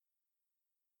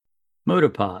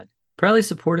MotoPod, proudly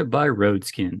supported by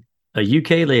Roadskin, a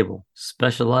UK label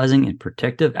specializing in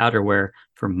protective outerwear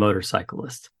for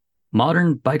motorcyclists.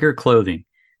 Modern biker clothing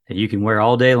that you can wear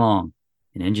all day long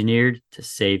and engineered to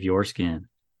save your skin.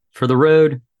 For the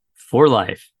road, for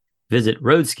life, visit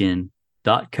roadskin.co.uk.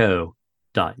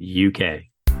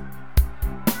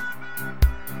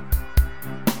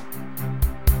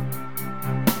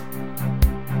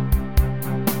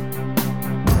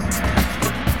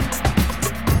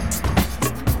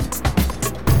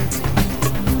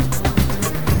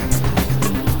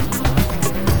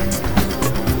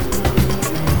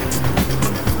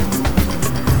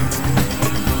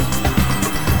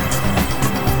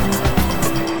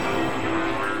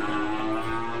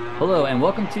 Hello and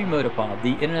welcome to MotoPod,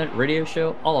 the internet radio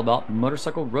show all about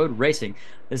motorcycle road racing.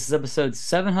 This is episode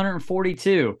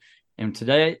 742, and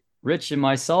today Rich and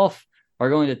myself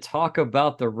are going to talk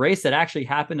about the race that actually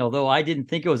happened, although I didn't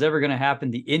think it was ever going to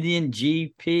happen, the Indian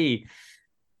GP.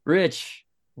 Rich,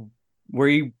 where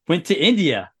you went to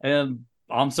India, and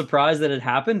I'm surprised that it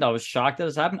happened. I was shocked that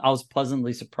it happened. I was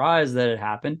pleasantly surprised that it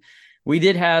happened. We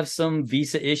did have some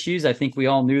visa issues. I think we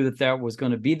all knew that was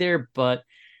going to be there, but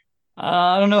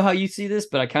I don't know how you see this,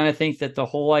 but I kind of think that the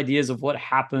whole ideas of what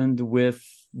happened with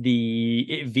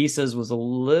the visas was a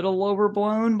little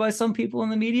overblown by some people in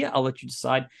the media. I'll let you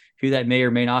decide who that may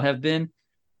or may not have been.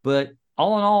 But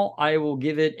all in all, I will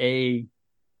give it a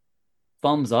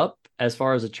thumbs up as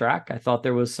far as a track. I thought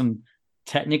there was some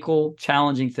technical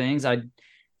challenging things. I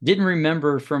didn't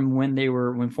remember from when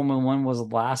Formula One was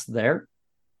last there.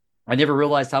 I never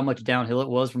realized how much downhill it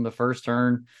was from the first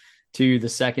turn to the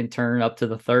second turn up to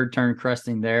the third turn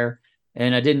cresting there.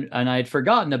 And I had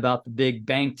forgotten about the big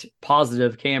banked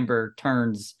positive camber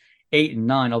turns 8 and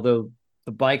 9, although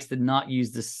the bikes did not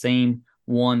use the same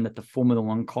one that the Formula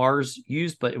One cars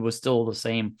used, but it was still the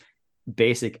same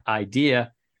basic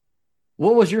idea.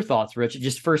 What was your thoughts, Rich?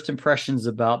 Just first impressions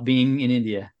about being in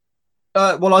India?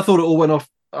 Well, I thought it all went off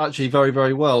actually very,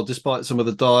 very well, despite some of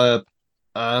the dire,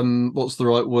 what's the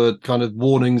right word, kind of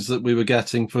warnings that we were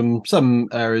getting from some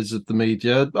areas of the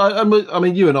media. I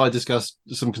mean, you and I discussed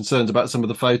some concerns about some of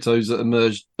the photos that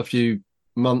emerged a few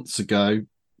months ago,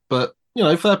 but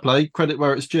fair play, credit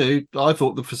where it's due. I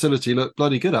thought the facility looked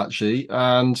bloody good actually,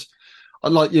 and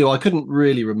like you, I couldn't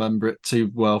really remember it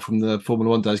too well from the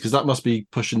Formula One days because that must be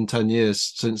pushing 10 years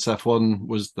since F1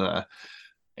 was there.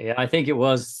 Yeah, I think it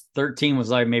was 13 was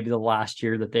like maybe the last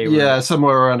year that they were. Yeah,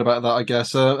 somewhere around about that, I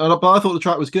guess. But I thought the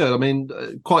track was good. I mean,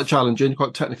 quite challenging,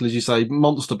 quite technical, as you say.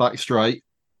 Monster back straight,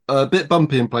 a bit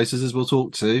bumpy in places, as we'll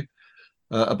talk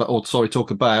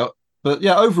about. But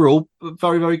yeah, overall,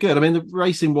 very, very good. I mean, the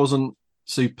racing wasn't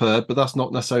superb, but that's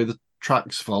not necessarily the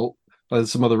track's fault.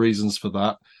 There's some other reasons for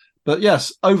that. But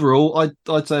yes, overall,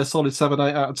 I'd say a solid 7,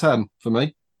 8 out of 10 for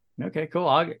me. Okay, cool.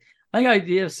 I think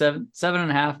idea of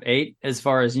 7.5, 8, as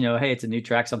far as, hey, it's a new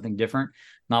track, something different,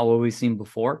 not what we've seen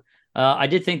before. I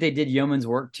did think they did yeoman's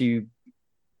work to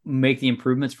make the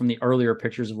improvements from the earlier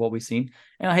pictures of what we've seen.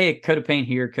 And hey, coat of paint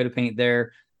here, coat of paint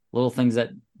there, little things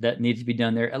that need to be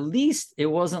done there. At least it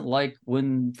wasn't like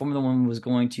when Formula One was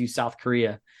going to South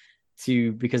Korea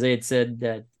because they had said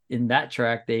that in that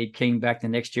track, they came back the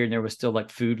next year and there was still like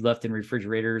food left in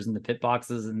refrigerators and the pit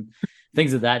boxes and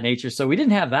things of that nature. So we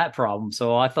didn't have that problem.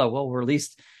 So I thought, well, we're at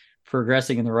least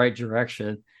progressing in the right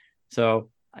direction. So,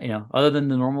 other than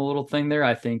the normal little thing there,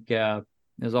 I think it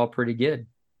was all pretty good.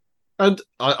 And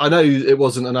I know it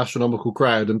wasn't an astronomical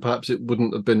crowd, and perhaps it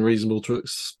wouldn't have been reasonable to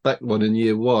expect one in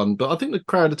year one. But I think the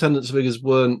crowd attendance figures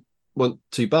weren't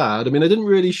too bad. I mean, they didn't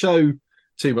really show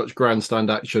too much grandstand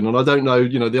action, and I don't know.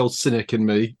 The old cynic in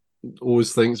me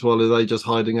always thinks, well, are they just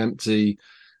hiding empty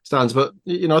stands? But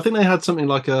I think they had something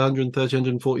like 130,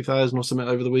 140,000 or something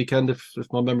over the weekend, if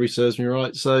my memory serves me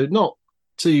right. So not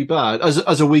too bad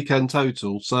as a weekend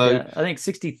total. So yeah, I think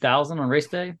 60,000 on race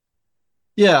day.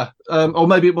 Yeah, or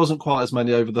maybe it wasn't quite as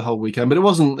many over the whole weekend, but it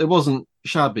wasn't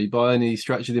shabby by any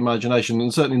stretch of the imagination,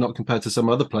 and certainly not compared to some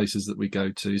other places that we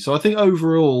go to. So I think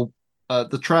overall,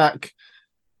 the track,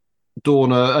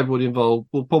 Dorna, everybody involved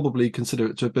will probably consider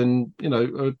it to have been,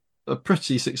 a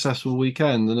pretty successful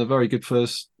weekend and a very good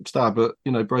first stab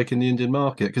at, breaking the Indian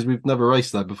market, because we've never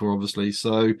raced there before, obviously.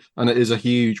 So, and it is a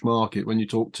huge market when you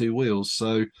talk two wheels,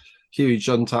 so huge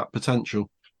untapped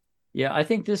potential. Yeah, I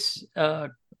think this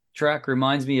track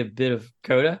reminds me a bit of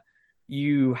Coda.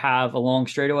 You have a long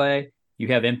straightaway, you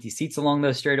have empty seats along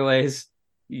those straightaways.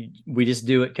 We just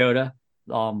do it Coda.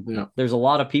 Yeah. There's a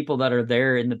lot of people that are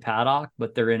there in the paddock,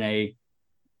 but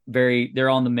they're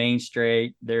on the main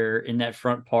straight. They're in that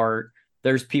front part.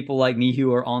 There's people like me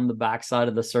who are on the backside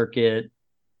of the circuit,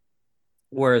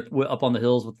 where up on the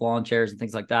hills with lawn chairs and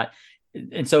things like that.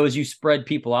 and so as you spread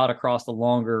people out across the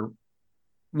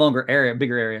bigger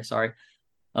area, sorry,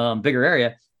 bigger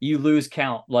area, you lose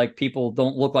count. Like people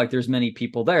don't look like there's many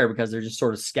people there because they're just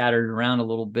sort of scattered around a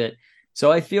little bit.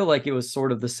 So I feel like it was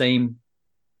sort of the same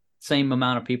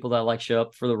amount of people that like show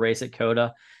up for the race at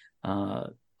Coda.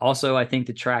 Also, I think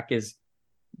the track is,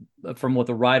 from what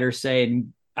the riders say,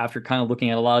 and after kind of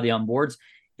looking at a lot of the onboards,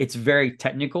 it's very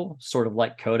technical, sort of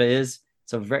like Coda is.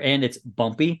 And it's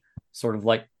bumpy, sort of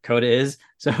like Coda is.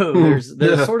 So there's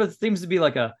Yeah. sort of seems to be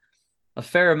like a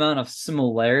fair amount of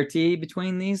similarity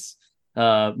between these,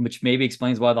 which maybe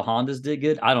explains why the Hondas did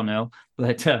good. I don't know,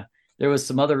 but there was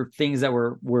some other things that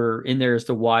were in there as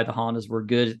to why the Hondas were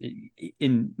good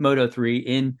in Moto 3,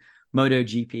 in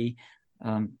MotoGP.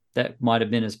 That might have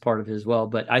been as part of it as well.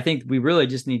 But I think we really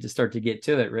just need to start to get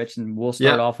to it, Rich, and we'll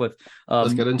start Yeah. off with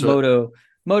Let's get into it.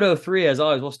 Moto 3 as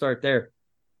always. We'll start there.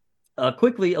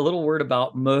 Quickly, a little word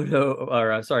about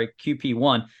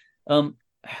QP1.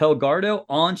 Helgardo,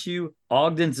 Onshu,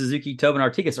 Ogden, Suzuki, Tobin,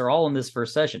 Artigas are all in this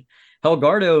first session.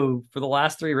 Helgardo, for the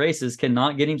last 3 races,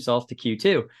 cannot get himself to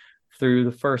Q2 through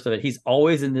the first of it. He's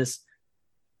always in this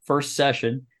first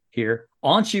session here.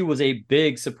 Onshu was a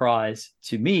big surprise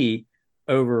to me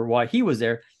over why he was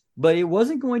there, but it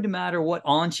wasn't going to matter what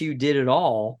Onshu did at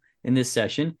all in this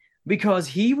session because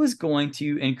he was going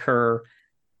to incur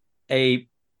a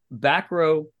back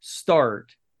row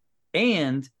start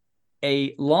and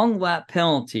a long lap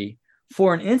penalty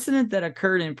for an incident that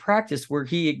occurred in practice where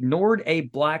he ignored a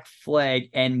black flag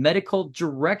and medical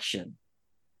direction.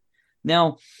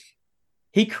 Now,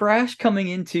 he crashed coming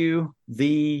into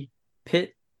the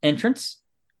pit entrance.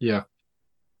 Yeah.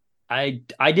 I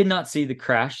did not see the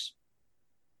crash.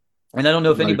 And I don't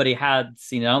know if anybody had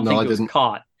seen it. I don't think it was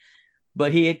caught.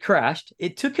 But he had crashed.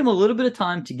 It took him a little bit of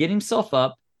time to get himself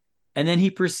up. And then he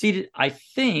proceeded, I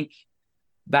think,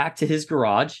 back to his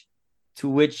garage, to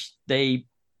which they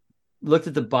looked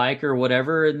at the bike or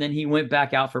whatever. And then he went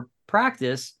back out for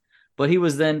practice. But he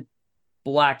was then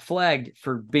black flagged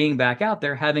for being back out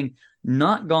there, having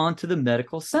not gone to the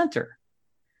medical center.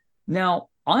 Now,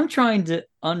 I'm trying to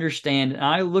understand,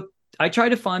 and I tried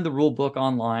to find the rule book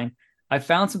online. I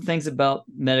found some things about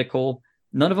medical.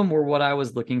 None of them were what I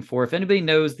was looking for. If anybody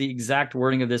knows the exact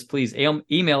wording of this, please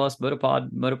email us,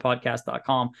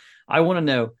 motopodcast.com. I want to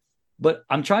know. But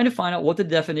I'm trying to find out what the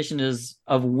definition is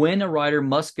of when a rider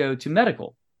must go to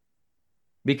medical.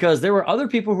 Because there were other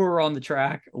people who were on the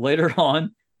track later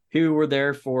on who were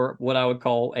there for what I would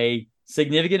call a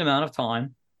significant amount of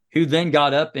time, who then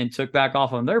got up and took back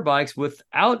off on their bikes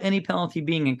without any penalty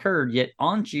being incurred, yet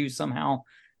Onshu somehow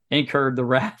incurred the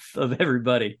wrath of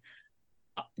everybody.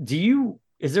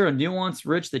 Is there a nuance,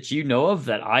 Rich, that you know of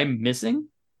that I'm missing?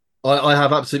 I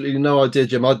have absolutely no idea,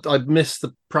 Jim. I missed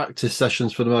the practice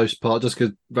sessions for the most part, just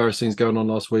because various things going on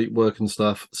last week, work and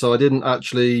stuff. So I didn't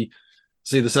actually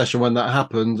see the session when that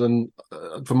happened. And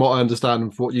from what I understand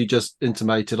and from what you just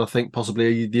intimated, I think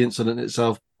possibly the incident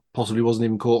itself possibly wasn't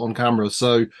even caught on camera.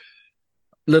 So a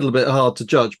little bit hard to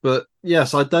judge. But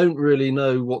yes, I don't really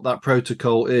know what that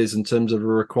protocol is in terms of a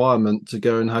requirement to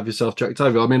go and have yourself checked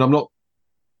over. I mean, I'm not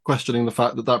questioning the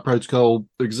fact that that protocol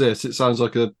exists. It sounds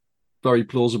like a very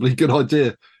plausibly good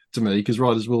idea to me, because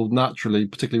riders will naturally,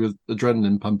 particularly with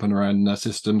adrenaline pumping around in their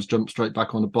systems, jump straight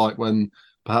back on a bike when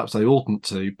perhaps they oughtn't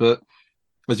to. But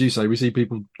as you say, we see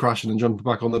people crashing and jumping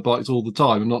back on their bikes all the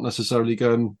time and not necessarily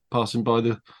passing by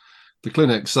the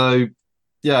clinic. So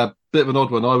yeah, bit of an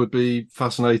odd one. I would be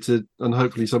fascinated, and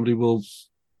hopefully somebody will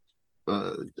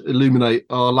illuminate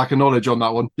our lack of knowledge on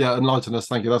that one. Yeah, enlighten us.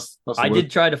 Thank you. That's I did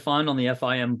try to find on the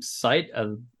FIM site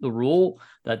the rule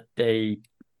that they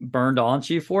burned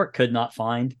Onshu for. Could not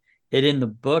find it in the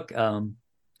book.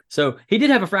 So he did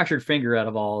have a fractured finger out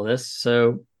of all of this.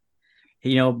 So,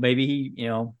 maybe he,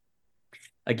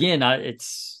 again,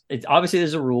 it's obviously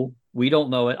there's a rule. We don't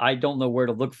know it. I don't know where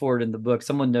to look for it in the book.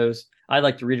 Someone knows. I'd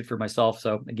like to read it for myself.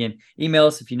 So again, email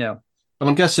us if you know. And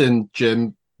I'm guessing,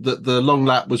 Jim, that the long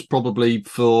lap was probably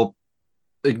for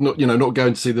not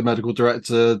going to see the medical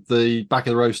director. The back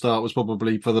of the row start was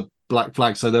probably for the black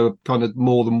flag. So there were kind of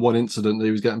more than one incident that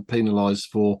he was getting penalised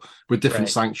for, with different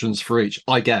sanctions for each,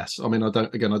 I guess. I mean, I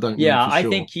don't know. Yeah, I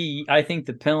think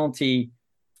the penalty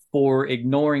for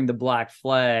ignoring the black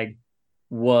flag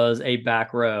was a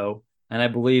back row, and I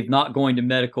believe not going to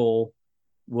medical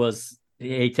was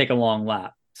a take a long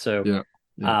lap. So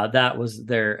that was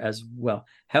there as well.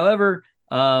 However,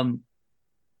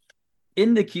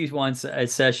 in the Q1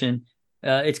 session,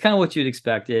 it's kind of what you'd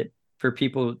expect it for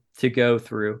people to go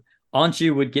through.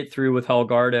 Onshu would get through with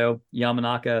Helgardo,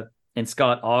 Yamanaka, and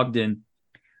Scott Ogden.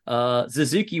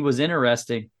 Suzuki was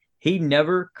interesting. He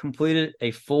never completed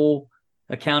a full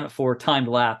accounted for timed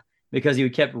lap because he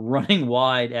kept running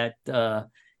wide at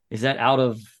is that out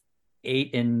of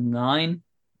 8 and 9?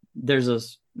 There's a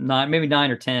nine, maybe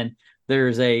 9 or 10.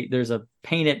 There's a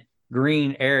painted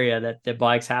green area that the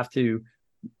bikes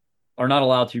are not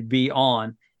allowed to be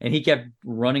on, and he kept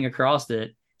running across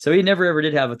it. So he never ever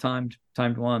did have a timed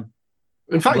one.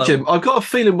 In fact, But Jim, I've got a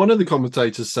feeling one of the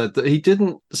commentators said that he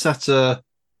didn't set a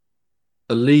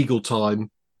legal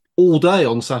time all day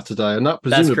on Saturday, and that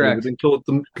that's presumably would correct.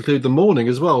 include the morning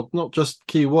as well, not just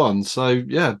Q1. So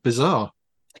yeah, bizarre.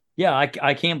 Yeah,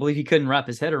 I can't believe he couldn't wrap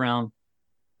his head around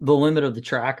the limit of the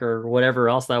track or whatever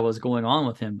else that was going on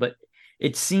with him. But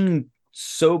it seemed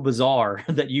so bizarre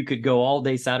that you could go all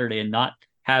day Saturday and not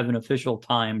have an official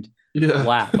timed Yeah,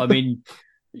 lap. I mean,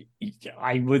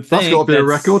 I would that's got to think be a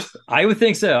record. I would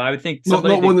think so. I would think Not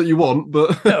one that you want,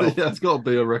 but no, yeah, it's got to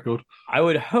be a record. I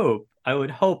would hope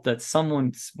that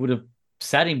someone would have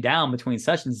sat him down between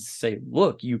sessions and say,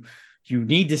 look, you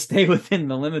need to stay within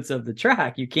the limits of the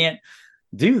track. You can't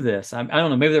do this. I don't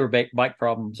know. Maybe there were bike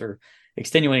problems or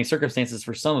extenuating circumstances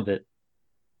for some of it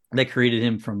that created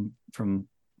him from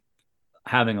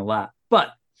having a lap.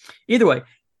 But either way,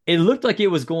 it looked like it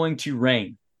was going to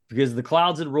rain because the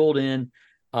clouds had rolled in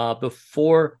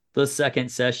before the second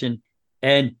session,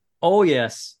 and oh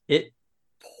yes, it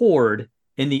poured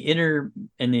in the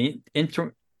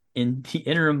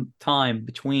interim time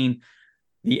between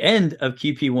the end of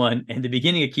QP1 and the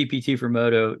beginning of QP2 for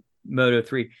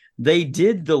Moto3. They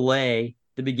did delay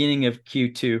the beginning of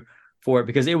Q2 for it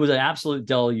because it was an absolute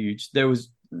deluge. There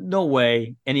was no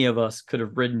way any of us could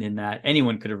have ridden in that.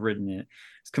 Anyone could have ridden in it.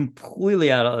 It's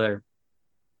completely out of there.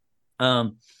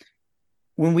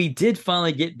 When we did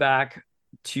finally get back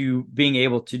to being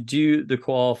able to do the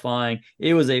qualifying,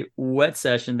 it was a wet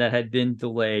session that had been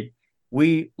delayed.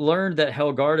 We learned that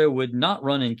Helgardo would not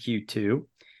run in Q2.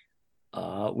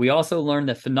 We also learned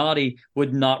that Finati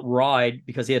would not ride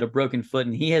because he had a broken foot,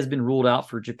 and he has been ruled out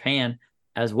for Japan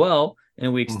as well in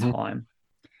a week's time.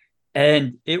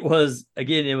 And it was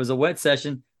a wet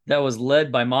session that was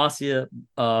led by Masia,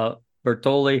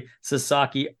 Bertoli,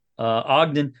 Sasaki,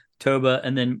 Ogden, Toba,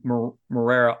 and then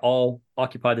Morera all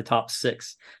occupied the top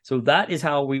 6. So that is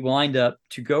how we lined up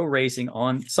to go racing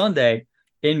on Sunday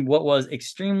in what was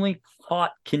extremely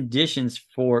hot conditions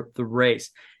for the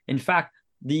race. In fact,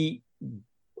 it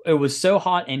was so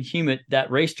hot and humid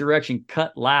that Race Direction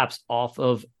cut laps off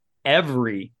of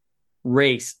every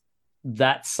race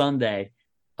that Sunday.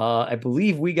 I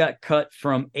believe we got cut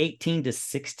from 18 to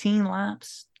 16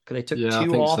 laps because they took 2 I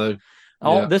think off. So.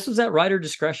 Oh, this was at rider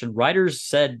discretion. Riders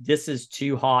said this is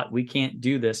too hot. We can't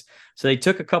do this. So they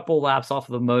took a couple laps off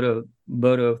of the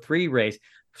Moto 3 race.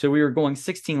 So we were going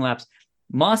 16 laps.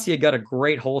 Masia got a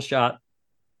great hole shot,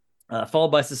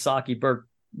 followed by Sasaki,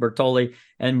 Bertoli,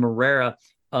 and Morera.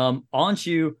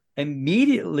 Anshu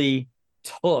immediately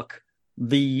took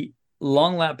the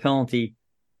long lap penalty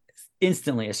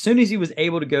instantly. As soon as he was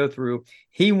able to go through,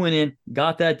 he went in,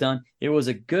 got that done. It was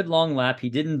a good long lap. He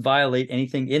didn't violate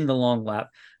anything in the long lap,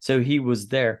 so he was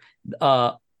there.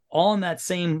 On that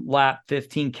same lap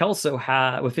 15,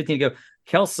 with 15 to go,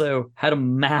 Kelso had a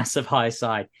massive high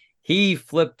side. He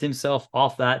flipped himself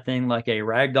off that thing like a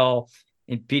rag doll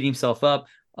and beat himself up.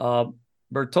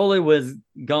 Bertoli was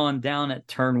gone down at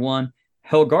turn 1.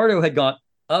 Helgardo had gone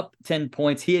up 10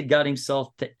 points. He had got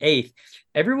himself to 8th.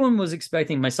 Everyone was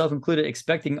expecting, myself included,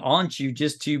 expecting Anshu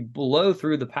just to blow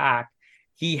through the pack.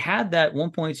 He had that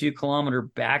 1.2 kilometer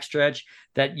backstretch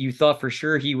that you thought for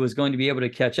sure he was going to be able to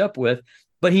catch up with,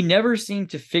 but he never seemed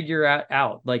to figure it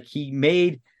out. Like, he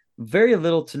made very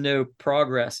little to no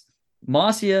progress.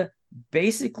 Masia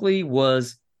basically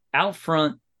was out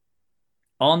front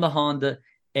on the Honda,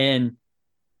 and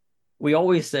we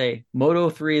always say Moto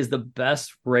 3 is the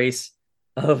best race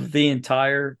of the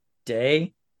entire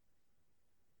day.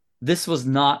 This was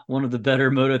not one of the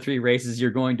better Moto 3 races you're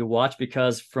going to watch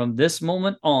because from this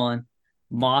moment on,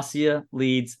 Masia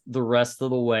leads the rest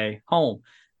of the way home.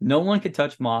 No one could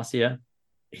touch Masia.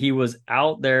 He was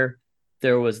out there.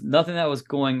 There was nothing that was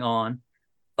going on.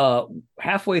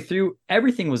 Halfway through,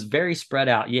 everything was very spread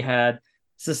out. You had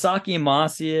Sasaki and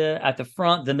Masia at the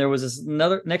front. Then there was this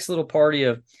next little party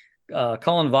of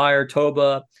Colin Vire,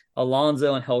 Toba,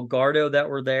 Alonso, and Helgardo that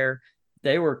were there.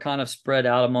 They were kind of spread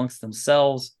out amongst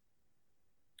themselves.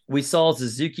 We saw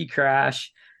Suzuki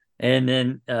crash, and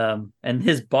then and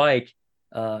his bike,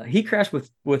 he crashed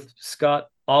with Scott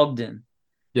Ogden.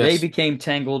 Yes. They became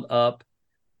tangled up,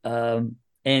 and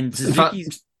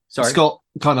Suzuki's. Sorry. Scott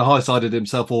kind of high-sided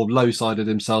himself or low-sided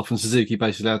himself, and Suzuki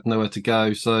basically had nowhere to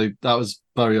go. So that was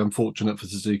very unfortunate for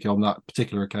Suzuki on that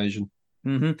particular occasion.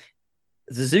 Mm-hmm.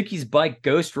 Suzuki's bike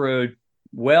ghost rode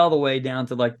well the way down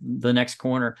to like the next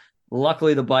corner.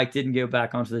 Luckily, the bike didn't go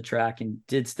back onto the track and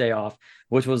did stay off,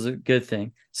 which was a good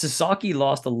thing. Sasaki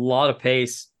lost a lot of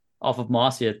pace off of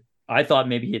Masia. I thought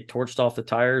maybe he had torched off the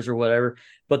tires or whatever,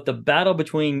 but the battle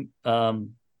between Toba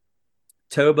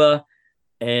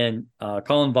and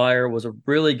Colin Vire was a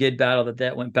really good battle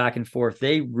that went back and forth.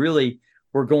 They really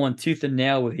were going tooth and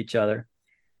nail with each other.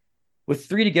 With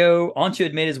 3 to go, Ancho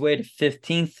had made his way to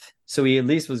 15th, so he at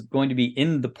least was going to be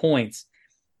in the points.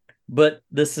 But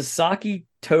the Sasaki,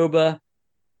 Toba,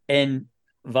 and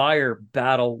Vire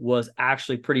battle was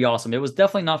actually pretty awesome. It was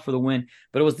definitely not for the win,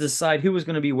 but it was to decide who was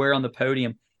going to be where on the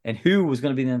podium and who was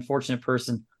going to be the unfortunate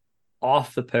person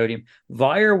off the podium.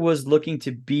 Vire was looking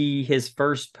to be his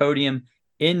first podium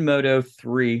in Moto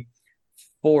 3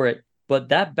 for it, but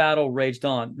that battle raged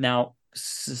on. Now,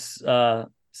 Sasaki,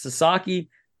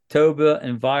 Toba,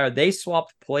 and Vire, they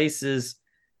swapped places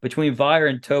between Vire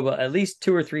and Toba at least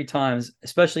 2 or 3 times,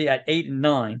 especially at 8 and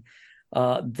 9.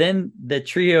 Then the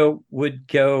trio would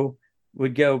go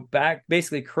back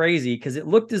basically crazy because it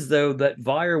looked as though that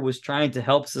Vire was trying to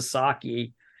help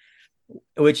Sasaki,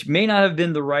 which may not have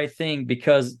been the right thing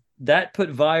because that put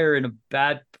Vire in a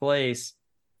bad place.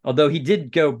 Although he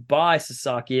did go by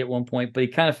Sasaki at one point, but he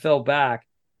kind of fell back.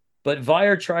 But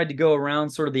Vire tried to go around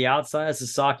sort of the outside of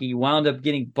Sasaki. He wound up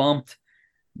getting bumped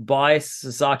by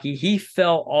Sasaki. He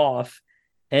fell off,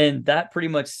 and that pretty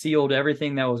much sealed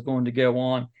everything that was going to go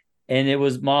on. And it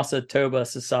was Massa, Toba,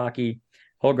 Sasaki,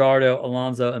 Holgardo,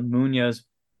 Alonso, and Munoz,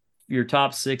 your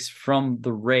top 6 from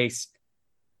the race.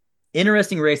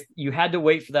 Interesting race. You had to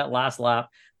wait for that last lap,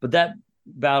 but that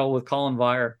battle with Colin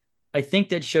Vire, I think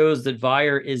that shows that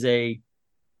Vire is a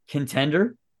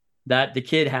contender, that the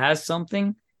kid has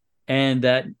something, and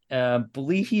that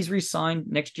believe he's re-signed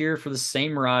next year for the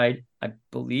same ride, I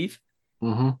believe.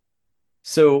 Mm-hmm.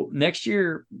 So next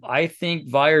year, I think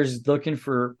Vire's looking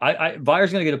for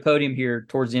Vire's going to get a podium here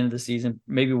towards the end of the season,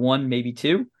 maybe 1, maybe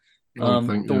 2.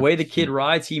 The way the kid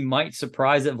rides, he might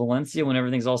surprise at Valencia when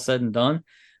everything's all said and done.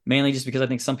 Mainly just because I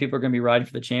think some people are going to be riding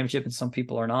for the championship and some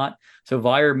people are not. So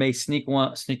Vire may sneak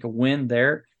a win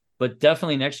there, but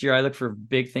definitely next year I look for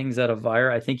big things out of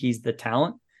Vire. I think he's the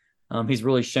talent. He's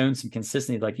really shown some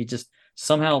consistency. Like he just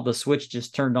somehow the switch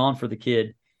just turned on for the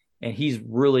kid, and he's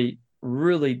really,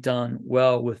 really done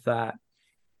well with that.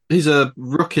 He's a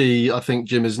rookie, I think,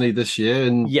 Jim, isn't he, this year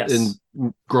in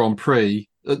Grand Prix?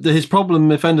 His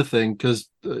problem, if anything, because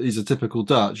he's a typical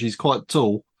Dutch, he's quite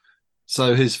tall.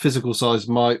 So his physical size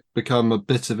might become a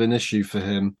bit of an issue for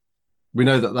him. We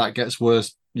know that gets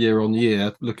worse year on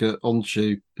year. Look at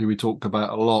Onchu, who we talk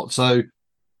about a lot. So,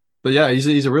 but yeah,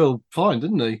 he's a real find,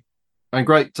 isn't he? And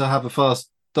great to have a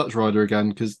fast Dutch rider again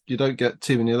because you don't get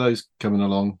too many of those coming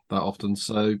along that often.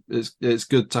 So it's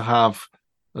good to have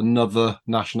another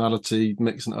nationality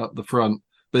mixing it up the front.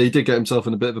 But he did get himself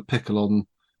in a bit of a pickle on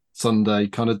Sunday.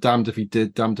 Kind of damned if he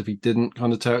did, damned if he didn't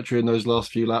kind of territory in those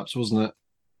last few laps, wasn't it?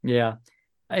 Yeah,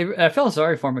 I felt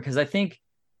sorry for him because I think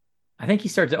he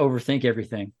started to overthink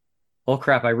everything. Oh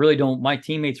crap! I really don't. My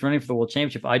teammate's running for the world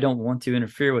championship. I don't want to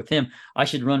interfere with him. I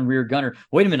should run rear gunner.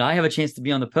 Wait a minute! I have a chance to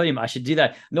be on the podium. I should do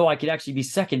that. No, I could actually be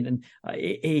second. And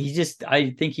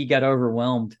I think he got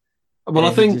overwhelmed. Well, I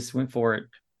think he just went for it.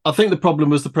 I think the problem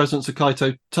was the presence of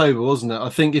Kaito Toba, wasn't it? I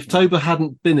think if Toba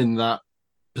hadn't been in that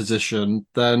position,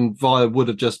 then Vire would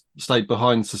have just stayed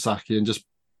behind Sasaki and just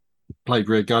played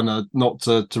rear gunner, not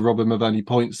to rob him of any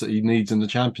points that he needs in the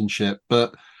championship.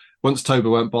 But once Toba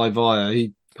went by Vire,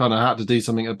 he kind of had to do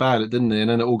something about it, didn't he? And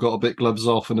then it all got a bit gloves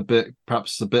off and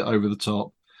perhaps a bit over the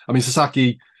top. I mean,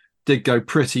 Sasaki did go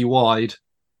pretty wide,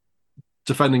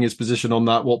 defending his position on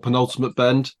that penultimate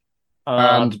bend.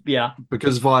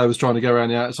 Because Vire was trying to go around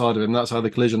the outside of him, that's how the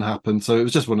collision happened. So it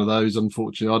was just one of those,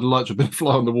 unfortunately. I'd like to have been a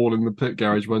fly on the wall in the pit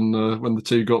garage when the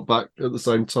two got back at the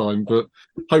same time, but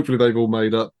hopefully they've all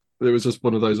made up. It was just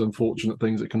one of those unfortunate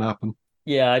things that can happen.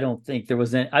 Yeah, I don't think there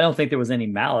was any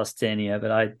malice to any of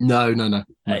it. No.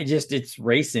 It's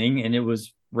racing, and it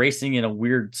was racing in a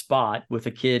weird spot with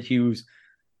a kid who's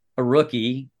a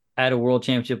rookie at a world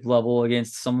championship level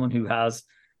against someone who has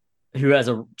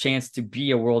a chance to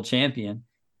be a world champion.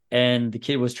 And the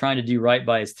kid was trying to do right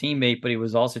by his teammate, but he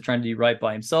was also trying to do right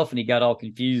by himself, and he got all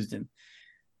confused. And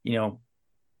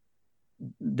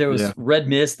there was red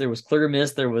mist, there was clear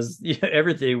mist, there was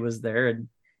everything was there, and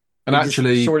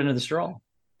actually short end of the straw.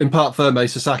 In part Ferme,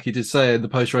 Sasaki did say in the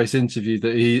post-race interview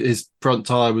that his front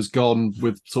tyre was gone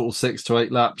with sort of 6 to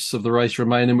 8 laps of the race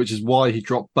remaining, which is why he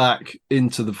dropped back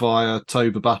into the Vire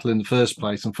Toba battle in the first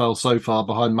place and fell so far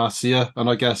behind Masia. And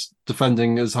I guess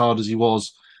defending as hard as he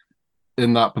was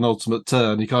in that penultimate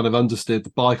turn, he kind of understeered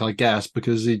the bike, I guess,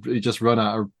 because he just run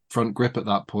out of front grip at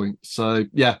that point. So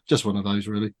yeah, just one of those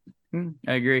really.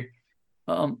 I agree.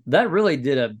 That really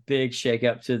did a big shake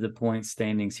up to the point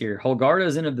standings here.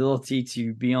 Holgardo's inability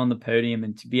to be on the podium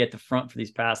and to be at the front for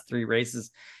these past 3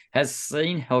 races has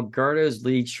seen Holgardo's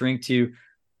lead shrink to,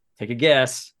 take a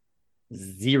guess,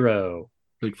 0.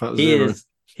 Big fat He 0.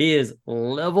 is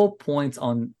level points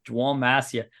on Juan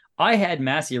Masia. I had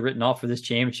Masia written off for this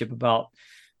championship about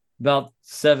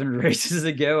 7 races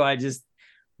ago.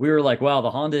 We were like, wow,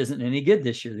 the Honda isn't any good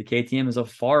this year. The KTM is a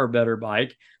far better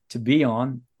bike to be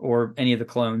on, or any of the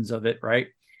clones of it, right?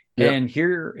 Yep. And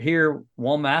here,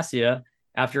 Juan Masia,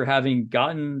 after having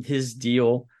gotten his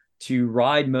deal to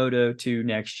ride Moto 2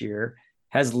 next year,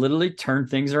 has literally turned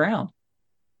things around.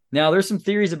 Now, there's some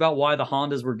theories about why the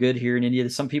Hondas were good here in India.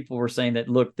 Some people were saying that,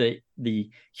 look, the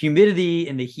humidity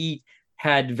and the heat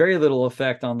had very little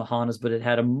effect on the Hondas, but it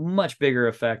had a much bigger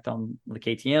effect on the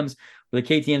KTMs. Where the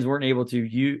KTMs weren't able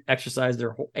to exercise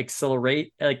their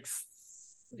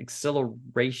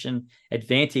acceleration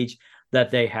advantage that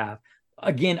they have.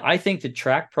 Again, I think the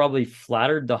track probably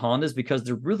flattered the Hondas because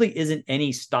there really isn't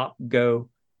any stop-go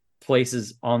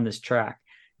places on this track.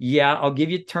 Yeah, I'll give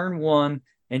you turn 1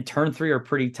 and turn 3 are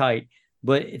pretty tight,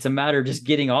 but it's a matter of just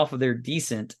getting off of there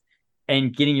decent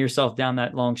and getting yourself down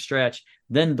that long stretch.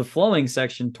 Then the flowing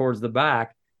section towards the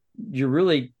back, you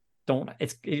really don't.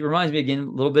 It reminds me again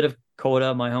a little bit of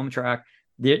Coda, my home track.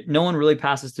 No one really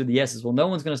passes through the S's. Well, no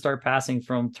one's going to start passing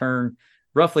from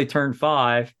roughly turn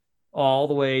 5 all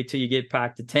the way till you get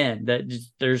back to 10. That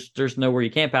just, there's nowhere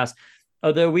you can't pass.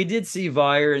 Although we did see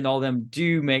Vire and all them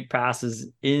do make passes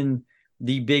in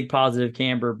the big positive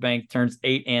camber bank turns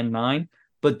 8 and 9,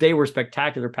 but they were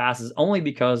spectacular passes only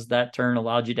because that turn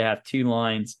allowed you to have 2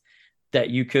 lines that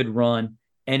you could run.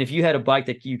 And if you had a bike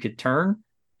that you could turn,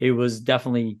 it was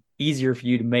definitely easier for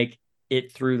you to make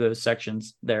it through those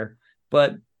sections there.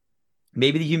 But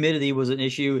maybe the humidity was an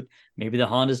issue. Maybe the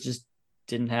Hondas just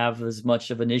didn't have as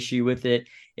much of an issue with it.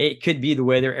 It could be the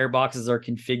way their air boxes are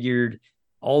configured.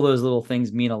 All those little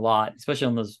things mean a lot, especially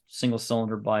on those single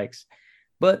cylinder bikes.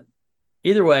 But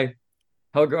either way,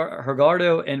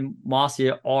 Holgardo and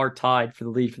Masia are tied for the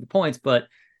lead for the points, but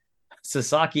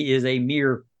Sasaki is a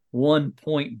mere 1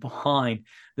 point behind.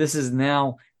 This is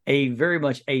now very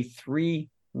much a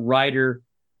 3-rider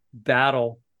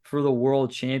battle for the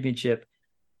world championship.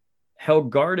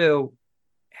 Holgardo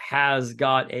has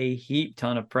got a heap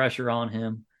ton of pressure on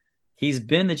him. He's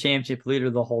been the championship leader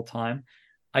the whole time.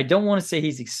 I don't want to say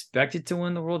he's expected to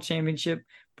win the world championship,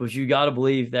 but you got to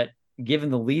believe that given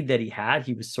the lead that he had,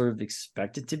 he was sort of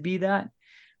expected to be that.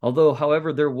 Although,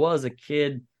 however, there was a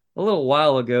kid a little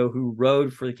while ago who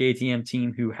rode for the KTM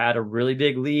team who had a really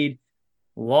big lead,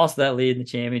 lost that lead in the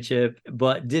championship,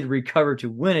 but did recover to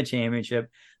win a championship.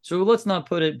 So let's not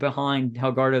put it behind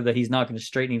Holgardo that he's not going to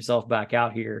straighten himself back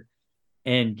out here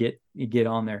and get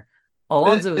on there.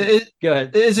 Alonso, go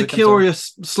ahead. It is a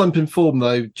curious slump in form,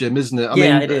 though, Jim, isn't it? I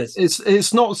mean, it is.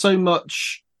 It's not so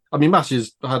much. I mean,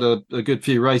 Masia's had a good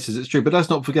few races, it's true, but let's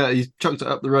not forget he's chucked it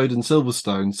up the road in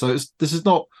Silverstone. So this is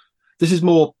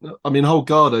more. I mean,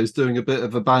 Holgardo's doing a bit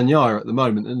of a Bagnaia at the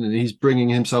moment, and he's bringing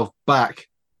himself back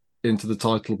into the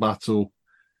title battle,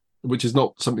 which is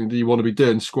not something that you want to be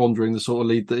doing, squandering the sort of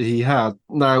lead that he had.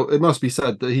 Now, it must be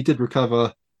said that he did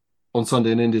recover on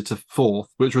Sunday in India to 4th,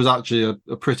 which was actually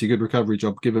a pretty good recovery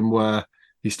job given where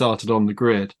he started on the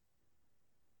grid.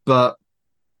 But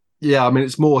yeah, I mean,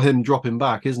 it's more him dropping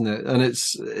back, isn't it? And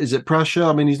is it pressure?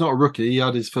 I mean, he's not a rookie. He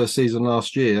had his first season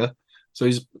last year, so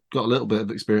he's got a little bit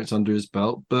of experience under his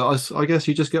belt. But I guess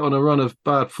you just get on a run of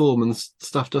bad form and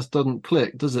stuff just doesn't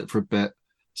click, does it, for a bit?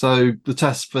 So the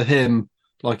test for him,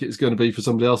 like it's going to be for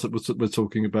somebody else that we're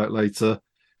talking about later,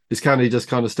 is can he just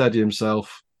kind of steady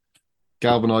himself,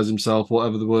 galvanize himself,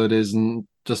 whatever the word is, and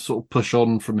just sort of push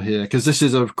on from here? Because this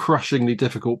is a crushingly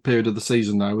difficult period of the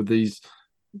season now with these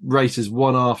races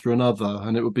one after another,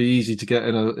 and it would be easy to get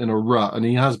in a rut, and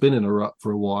he has been in a rut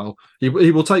for a while. He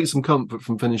will take some comfort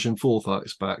from finishing 4th, I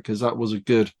expect, because that was a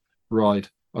good ride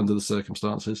under the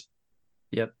circumstances.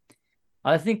 Yep.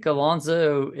 I think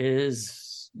Alonso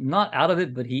is not out of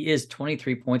it, but he is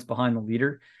 23 points behind the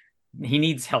leader. He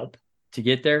needs help to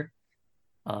get there.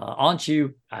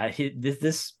 Anchu,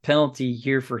 this penalty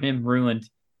here for him ruined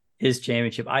his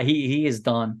championship. He is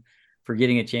done for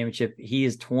getting a championship. He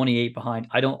is 28 behind.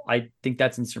 I think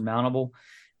that's insurmountable.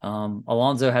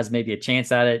 Alonso has maybe a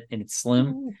chance at it, and it's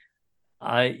slim.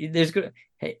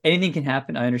 Hey, anything can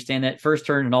happen. I understand that. First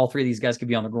turn, and all 3 of these guys could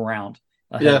be on the ground,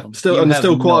 ahead of Yeah, him. still, You and there's have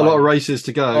still quite no a lot of idea. races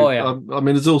to go. Oh yeah, I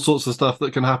mean, there's all sorts of stuff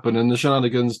that can happen, and the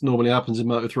shenanigans normally happens in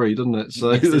Moto3, doesn't it?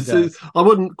 So yes, it does. I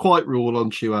wouldn't quite rule on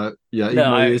Chu out, yeah, No,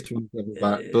 even though he is 27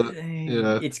 back. But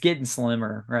yeah, it's getting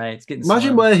slimmer, right? It's getting imagine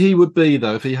slim. where he would be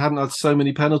though if he hadn't had so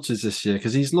many penalties this year,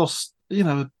 because he's lost,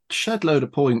 a shed load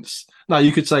of points. Now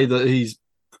you could say that he's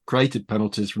created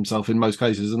penalties for himself in most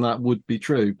cases, and that would be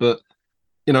true. But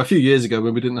a few years ago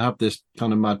when we didn't have this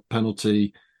kind of mad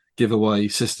penalty giveaway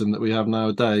system that we have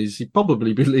nowadays, he'd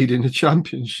probably be leading the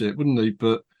championship, wouldn't he?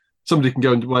 But somebody can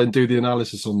go away and do the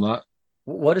analysis on that.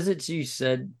 What is it you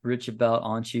said, Rich, about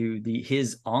Anchu?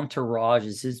 His entourage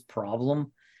is his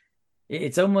problem.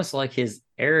 It's almost like his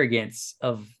arrogance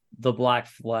of the black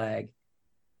flag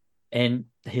and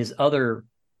his other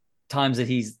times that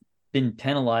he's been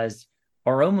penalized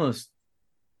are almost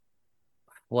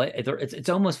it's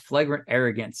almost flagrant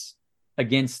arrogance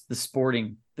against the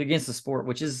sport,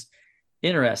 which is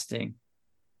interesting.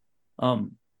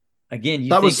 Um, Again, you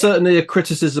That was think certainly a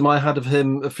criticism I had of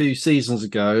him a few seasons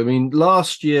ago. I mean,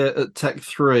 last year at Tech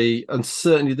 3, and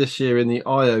certainly this year in the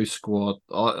IO squad,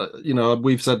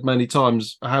 we've said many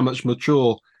times how much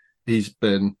mature he's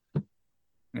been.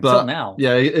 until But now,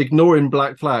 yeah, ignoring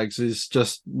black flags is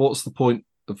just what's the point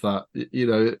of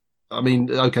that? I mean,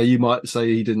 okay, you might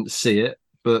say he didn't see it,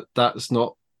 but that's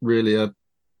not really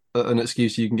an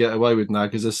excuse you can get away with now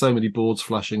because there's so many boards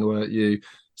flashing away at you,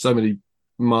 so many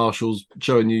marshals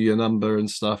showing you your number and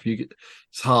stuff.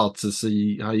 It's hard to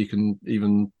see how you can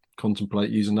even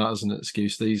contemplate using that as an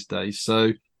excuse these days.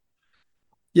 So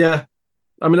yeah,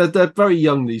 I mean they're very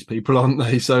young, these people, aren't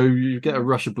they? So you get a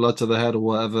rush of blood to the head or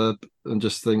whatever, and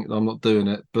just think I'm not doing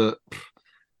it. But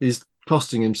he's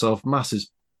costing himself masses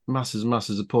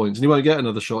of points, and he won't get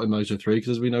another shot in Moto3 because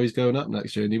as we know he's going up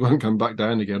next year, and he won't come back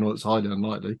down again, or it's highly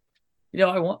unlikely.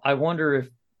 I wonder if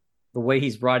the way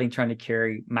he's riding, trying to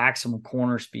carry maximum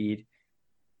corner speed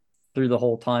through the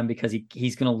whole time because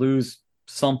he's going to lose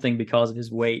something because of his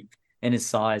weight and his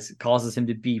size. It causes him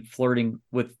to be flirting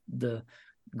with the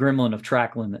gremlin of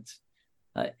track limits.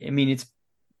 I mean, it's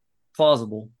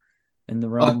plausible in the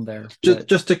realm there. But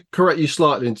Just to correct you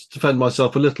slightly and to defend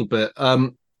myself a little bit,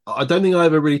 I don't think I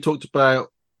ever really talked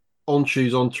about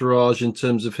Onchu's entourage in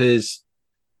terms of his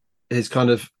kind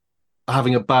of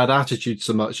having a bad attitude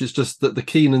so much. It's just that the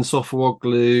Keenan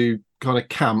Sofuoglu kind of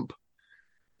camp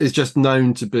is just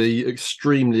known to be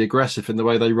extremely aggressive in the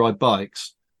way they ride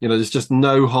bikes. There's just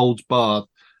no holds barred.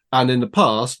 And in the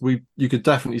past, you could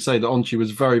definitely say that Onchu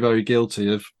was very, very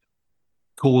guilty of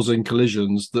causing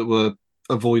collisions that were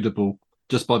avoidable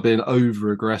just by being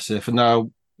over aggressive. And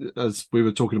now, as we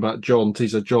were talking about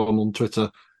Teaser John on Twitter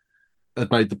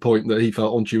had made the point that he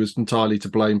felt Onchu was entirely to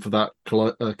blame for that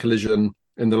collision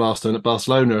in the last turn at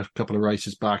Barcelona a couple of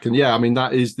races back. And yeah, I mean,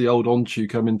 that is the old Onchu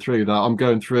coming through, that I'm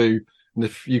going through, and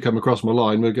if you come across my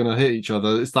line, we're going to hit each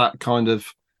other. It's that kind of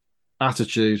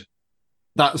attitude.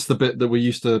 That's the bit that we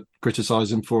used to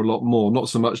criticize him for a lot more, not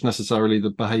so much necessarily the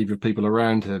behavior of people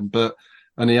around him,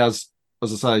 and he has,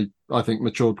 as I say, I think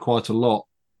matured quite a lot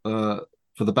for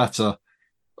the better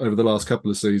over the last couple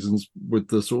of seasons with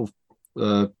the sort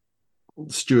of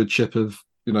stewardship of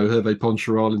Hervé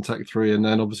Poncharal in Tech 3 and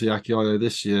then obviously Akiayo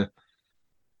this year.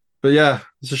 But yeah,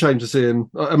 it's a shame to see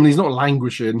him. I mean, he's not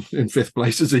languishing in fifth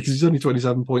place, is he? Because he's only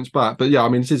 27 points back. But yeah, I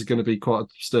mean, it is going to be quite a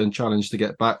stern challenge to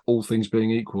get back, all things being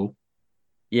equal.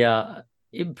 yeah,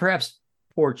 perhaps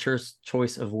poor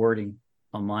choice of wording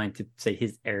on mine to say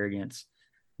his arrogance,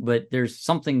 but there's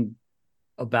something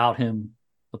about him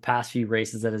the past few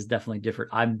races that is definitely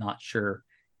different. I'm not sure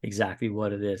exactly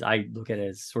what it is. I look at it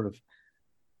as sort of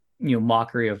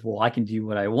mockery of, well, I can do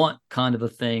what I want kind of a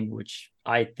thing, which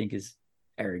I think is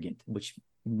arrogant, which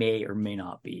may or may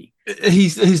not be.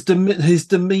 His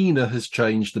demeanor has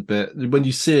changed a bit. When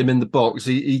you see him in the box,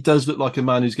 he does look like a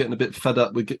man who's getting a bit fed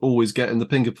up with always getting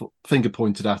the finger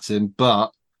pointed at him, but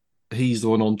he's the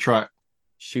one on track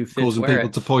Shoe fits, causing wear people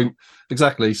it. to point.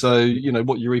 Exactly. So,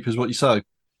 what you reap is what you sow.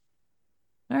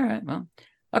 All right, well,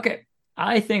 okay.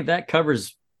 I think that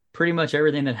covers pretty much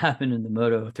everything that happened in the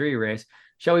Moto 3 race.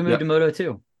 Shall we move Yep. to Moto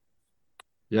 2?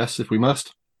 Yes, if we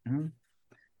must. Mm-hmm.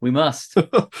 We must.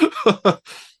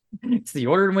 It's the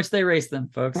order in which they race them,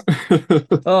 folks.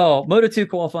 Oh, Moto 2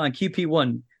 qualifying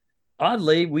QP1.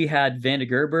 Oddly, we had Van de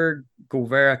Gerberg,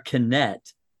 Guevara,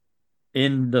 Canet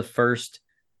in the first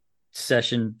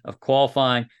session of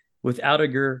qualifying with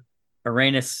Audiger,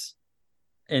 Arenas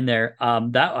in there.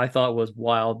 That I thought was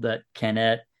wild that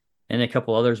Canet and a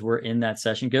couple others were in that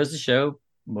session. Goes to show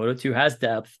Moto 2 has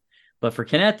depth. But for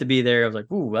Canet to be there, I was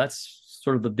like, ooh, that's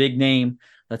sort of the big name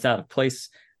that's out of place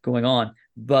going on.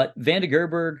 But Van de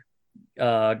Gerberg,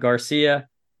 Garcia,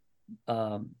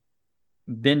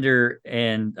 Binder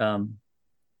and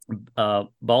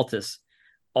Baltus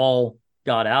all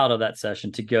got out of that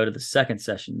session to go to the second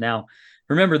session. Now,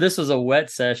 remember, this was a wet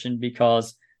session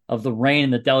because of the rain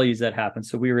and the deluge that happened.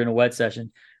 So we were in a wet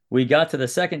session. We got to the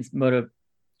second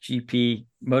MotoGP,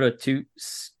 Moto2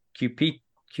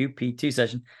 QP2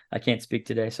 session. I can't speak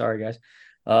today. Sorry, guys.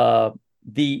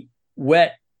 The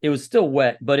wet, it was still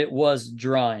wet, but it was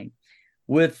drying.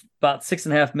 With about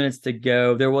 6.5 minutes to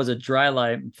go, there was a dry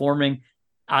line forming.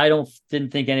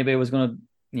 Didn't think anybody was going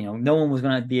to, no one was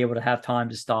going to be able to have time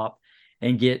to stop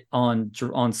and get on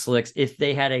slicks. If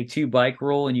they had a 2-bike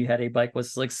rule and you had a bike with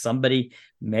slicks, somebody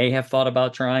may have thought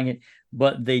about trying it,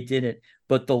 but they didn't.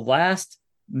 But the last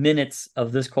minutes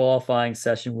of this qualifying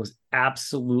session was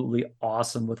absolutely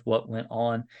awesome with what went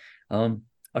on.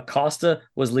 Acosta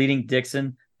was leading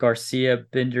Dixon, Garcia,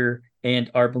 Binder,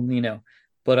 and Arbolino.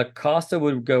 But Acosta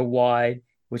would go wide,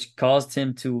 which caused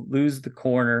him to lose the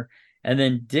corner. And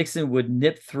then Dixon would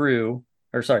nip through,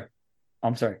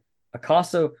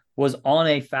 Acosta was on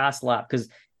a fast lap because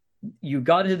you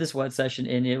got into this wet session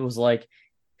and it was like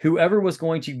whoever was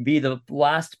going to be the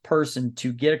last person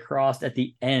to get across at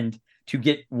the end to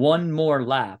get one more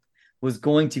lap was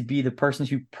going to be the person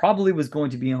who probably was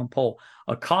going to be on pole.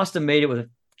 Acosta made it with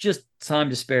just time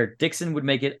to spare. Dixon would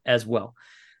make it as well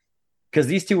because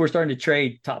these two were starting to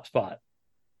trade top spot.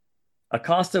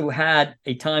 Acosta had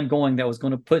a time going that was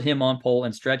going to put him on pole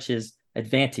and stretch his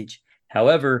advantage.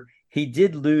 However, he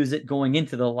did lose it going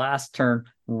into the last turn,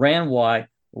 ran wide,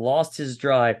 lost his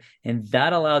drive, and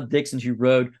that allowed Dixon, who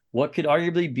rode what could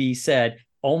arguably be said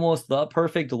almost the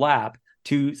perfect lap,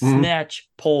 to snatch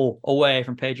pole away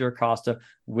from Pedro Acosta.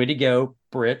 Way to go,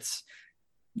 Brits.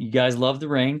 You guys love the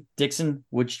rain. Dixon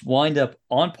would wind up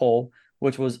on pole,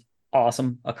 which was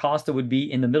awesome. Acosta would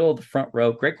be in the middle of the front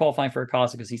row. Great qualifying for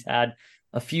Acosta because he's had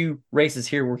a few races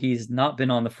here where he's not been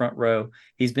on the front row.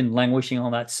 He's been languishing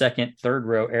on that second, third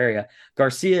row area.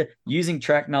 Garcia, using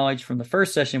track knowledge from the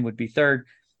first session, would be third.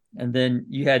 And then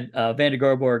you had Van der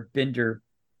Garborg, Binder,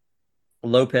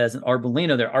 Lopez, and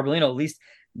Arbolino there. Arbolino at least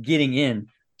getting in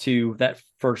to that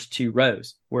first 2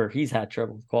 rows where he's had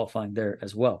trouble qualifying there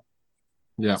as well.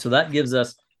 Yeah. So that gives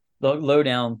us the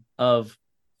lowdown of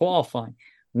qualifying.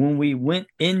 When we went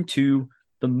into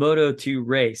the Moto2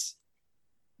 race,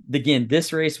 again,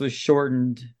 this race was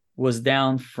shortened, was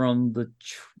down from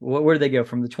where did they go?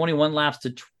 From the 21 laps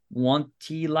to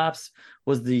 20 laps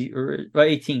was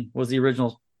 18 was the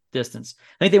original distance.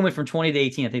 I think they went from 20 to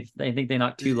 18. I think they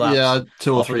knocked 2 laps. Yeah,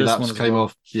 2 or 3 laps came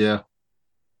off. Yeah.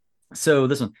 So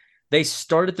this one, they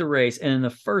started the race, and in the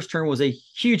first turn was a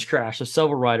huge crash of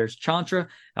several riders. Chantra,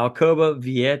 Alcoba,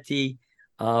 Vietti,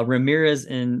 Ramirez,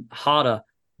 and Hada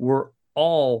were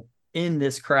all in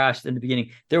this crash in the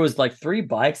beginning. There was like 3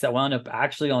 bikes that wound up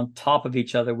actually on top of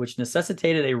each other, which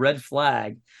necessitated a red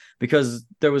flag because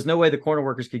there was no way the corner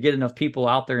workers could get enough people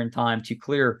out there in time to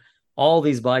clear all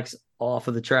these bikes off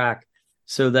of the track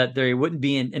so that they wouldn't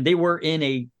be in, and they were in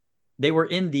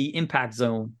the impact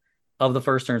zone of the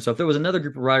first turn. So if there was another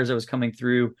group of riders that was coming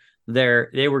through there,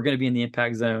 they were going to be in the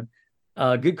impact zone.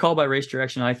 Good call by Race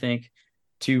Direction, I think,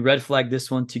 to red flag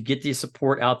this one, to get the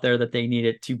support out there that they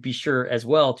needed, to be sure as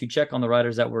well to check on the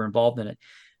riders that were involved in it.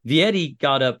 Vietti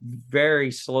got up very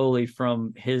slowly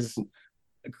from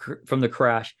the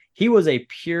crash. He was a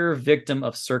pure victim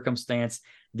of circumstance.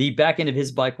 The back end of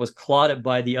his bike was clotted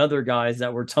by the other guys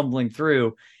that were tumbling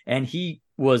through, and he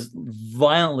was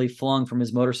violently flung from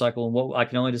his motorcycle in what I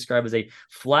can only describe as a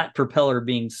flat propeller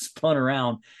being spun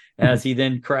around as he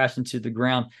then crashed into the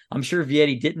ground. I'm sure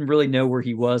Vietti didn't really know where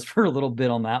he was for a little bit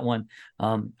on that one.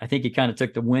 I think it kind of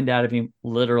took the wind out of him,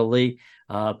 literally.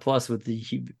 Plus, with the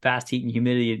fast heat and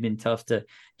humidity, it'd been tough to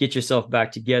get yourself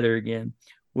back together again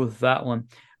with that one.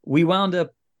 We wound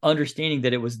up understanding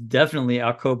that it was definitely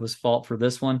Alcoba's fault for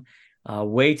this one.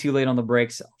 Way too late on the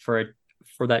brakes for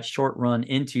that short run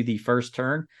into the first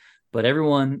turn, but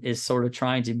everyone is sort of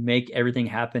trying to make everything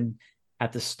happen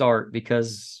at the start,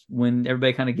 because when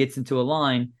everybody kind of gets into a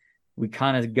line, we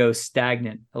kind of go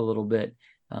stagnant a little bit.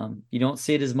 You don't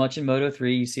see it as much in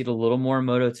Moto3. You see it a little more in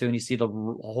Moto2, and you see it a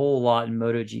whole lot in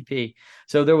MotoGP.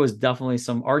 So there was definitely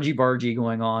some argy-bargy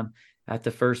going on at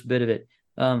the first bit of it.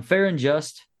 Fair and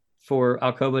just for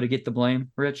Alcoba to get the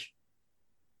blame, Rich?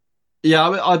 Yeah,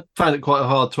 I found it quite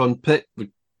hard to unpick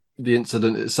the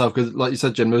incident itself because, like you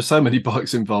said, Jim, there were so many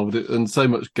bikes involved and so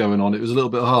much going on. It was a little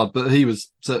bit hard, but he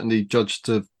was certainly judged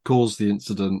to cause the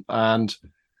incident. And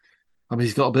I mean,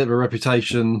 he's got a bit of a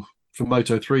reputation from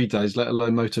Moto3 days, let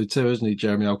alone Moto2, isn't he,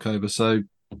 Jeremy Alcoba? So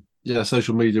yeah,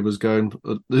 social media was going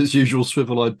as usual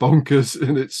swivel-eyed bonkers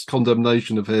in its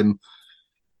condemnation of him.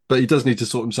 but he does need to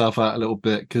sort himself out a little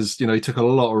bit because he took a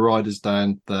lot of riders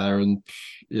down there, and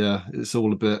yeah, it's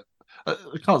all a bit. I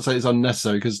can't say it's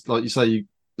unnecessary because, like you say,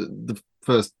 the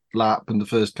first lap and the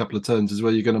first couple of turns is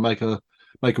where you're going to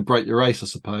make or break your race, I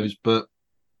suppose. But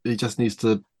he just needs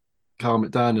to calm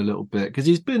it down a little bit because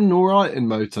he's been all right in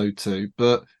Moto 2,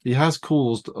 but he has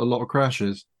caused a lot of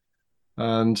crashes,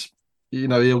 and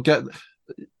he'll get.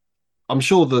 I'm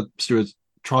sure the stewards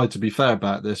tried to be fair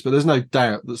about this, but there's no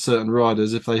doubt that certain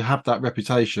riders, if they have that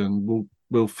reputation,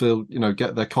 will feel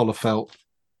get their collar felt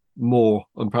more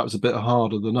and perhaps a bit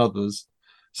harder than others.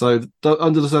 So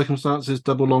under the circumstances,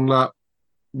 double long lap,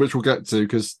 which we'll get to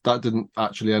because that didn't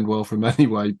actually end well for him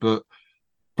anyway, but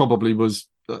probably was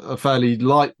a fairly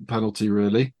light penalty,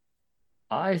 really.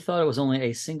 I thought it was only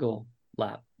a single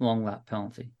long lap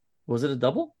penalty. Was it a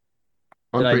double?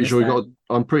 Did I'm I pretty miss sure he that?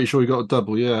 got. I'm pretty sure he got a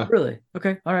double. Yeah, Really?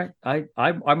 Okay. All right.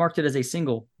 I marked it as a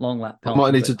single long lap I might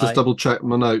penalty, need but to just double check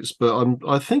my notes, but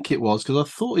I think it was because I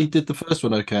thought he did the first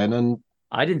one okay, and then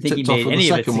I didn't think he tipped off made on the any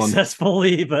of it second one.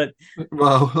 successfully. But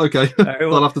Well, okay, all right,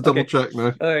 I'll well, have to double okay. check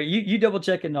now. All right, you double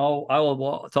check and I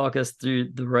will talk us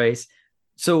through the race.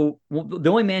 So the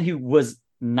only man who was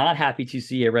not happy to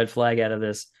see a red flag out of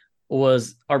this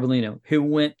was Arbolino, who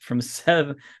went from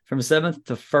seventh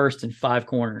to first in 5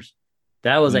 corners.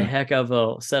 That was a Yeah, heck of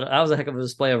a set. That was a heck of a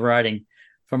display of riding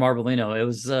from Arbolino. It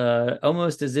was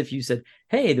almost as if you said,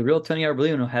 "Hey, the real Tony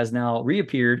Arbolino has now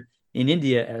reappeared in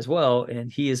India as well,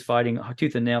 and he is fighting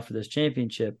tooth and nail for this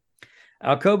championship."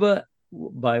 Alcoba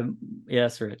by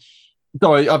yes, Rich.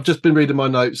 sorry, I've just been reading my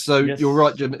notes. So you're Yes.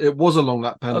 right, Jim. It was a long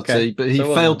lap Okay. penalty, but he So it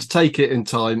wasn't failed one. to take it in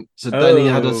time. So then he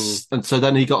had Oh, and so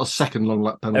then he got a second long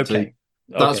lap penalty. okay.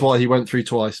 That's Okay. why he went through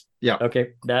twice. Yeah, Okay.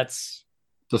 That's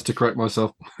just to correct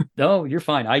myself. no, you're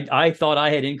fine. I thought I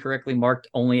had incorrectly marked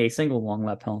only a single long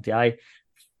lap penalty. I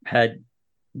had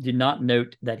did not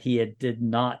note that did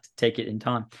not take it in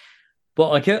time. But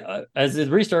like as the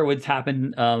restart would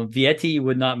happen, Vietti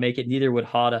would not make it. Neither would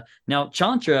Hada. Now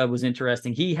Chantra was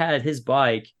interesting. He had his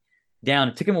bike down.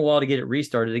 It took him a while to get it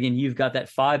restarted. Again, you've got that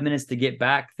 5 minutes to get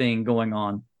back thing going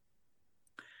on.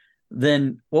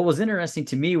 Then what was interesting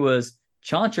to me was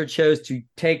Chantra chose to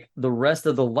take the rest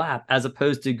of the lap as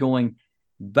opposed to going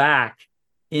back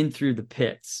in through the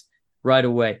pits right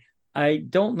away. I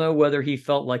don't know whether he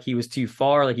felt like he was too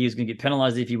far, like he was going to get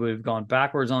penalized if he would have gone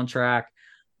backwards on track.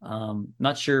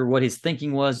 Not sure what his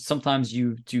thinking was. Sometimes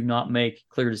you do not make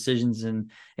clear decisions in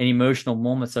an emotional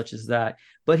moment such as that.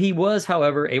 But he was,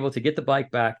 however, able to get the bike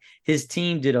back. His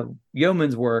team did a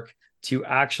yeoman's work to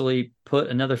actually put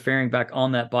another fairing back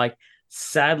on that bike.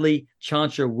 Sadly,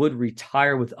 Chantra would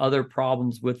retire with other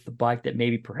problems with the bike that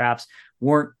maybe perhaps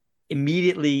weren't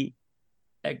immediately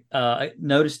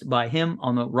noticed by him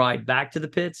on the ride back to the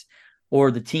pits,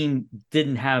 or the team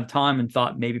didn't have time and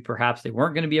thought maybe perhaps they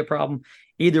weren't going to be a problem.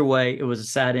 Either way, it was a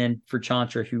sad end for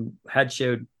Chantra, who had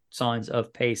showed signs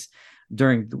of pace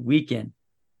during the weekend.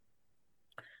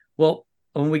 Well,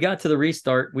 when we got to the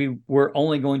restart, we were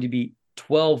only going to be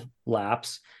 12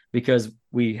 laps because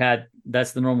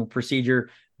that's the normal procedure.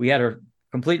 We had a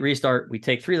complete restart. We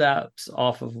take 3 laps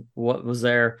off of what was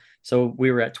there. So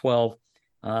we were at 12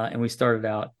 and we started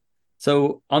out.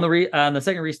 So on the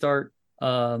second restart,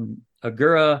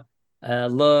 Agura,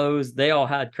 Lowe's, they all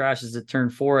had crashes at turn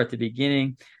 4 at the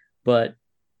beginning, but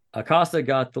Acosta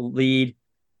got the lead.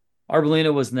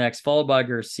 Arbolino was next, followed by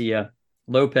Garcia,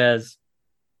 Lopez,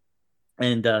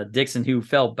 and Dixon, who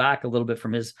fell back a little bit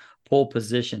from his pole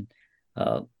position.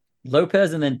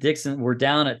 Lopez and then Dixon were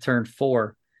down at turn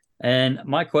 4. And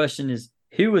my question is,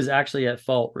 who was actually at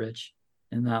fault, Rich,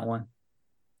 in that one?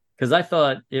 Because I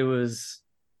thought it was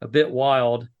a bit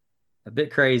wild, a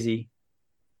bit crazy,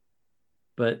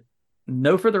 but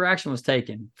no further action was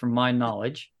taken from my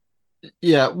knowledge.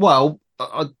 Yeah, well,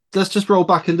 let's just roll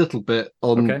back a little bit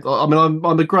on. Okay. I mean,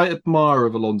 I'm a great admirer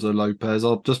of Alonso Lopez.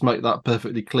 I'll just make that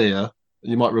perfectly clear.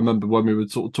 You might remember when we were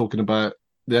sort of talking about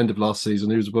the end of last season,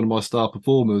 he was one of my star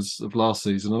performers of last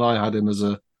season, and I had him as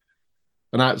an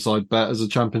outside bet as a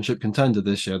championship contender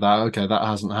this year. That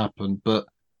hasn't happened, but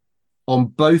on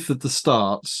both of the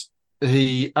starts,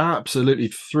 he absolutely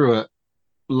threw it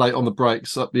late on the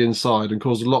brakes up the inside and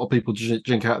caused a lot of people to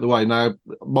jink out of the way. Now,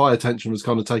 my attention was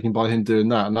kind of taken by him doing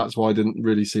that, and that's why I didn't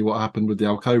really see what happened with the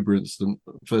Alcoba incident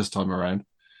first time around.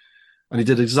 And he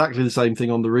did exactly the same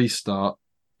thing on the restart.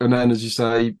 And then, as you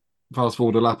say, fast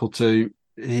forward a lap or two,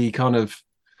 he's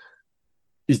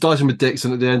dicing with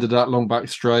Dixon at the end of that long back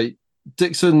straight.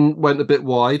 Dixon went a bit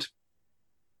wide.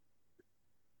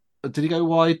 Did he go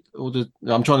wide, or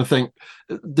I'm trying to think.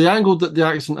 The angle that the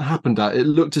accident happened at, it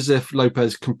looked as if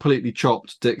Lopez completely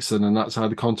chopped Dixon, and that's how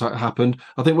the contact happened.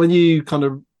 I think when you kind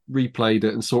of replayed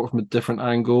it and saw it from a different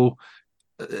angle,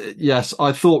 yes,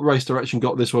 I thought Race Direction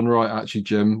got this one right, actually,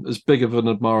 Jim. As big of an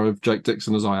admirer of Jake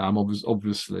Dixon as I am,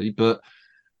 obviously, but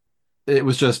it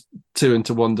was just 2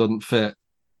 into 1 doesn't fit.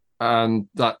 And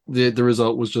that the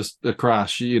result was just a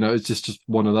crash. It's just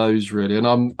one of those, really. And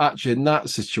I'm actually in that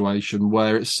situation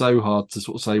where it's so hard to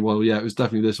sort of say, well, yeah, it was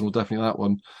definitely this one or definitely that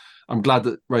one. I'm glad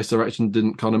that Race Direction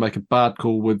didn't kind of make a bad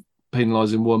call with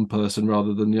penalising one person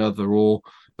rather than the other, or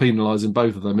penalising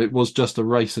both of them. It was just a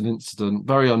racing incident,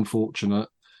 very unfortunate.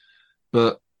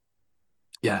 But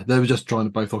yeah, they were just trying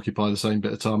to both occupy the same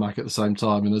bit of tarmac at the same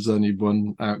time, and there's only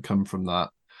one outcome from that.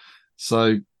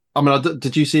 So, I mean,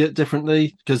 did you see it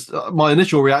differently? Because my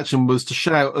initial reaction was to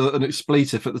shout an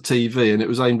expletive at the TV, and it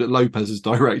was aimed at Lopez's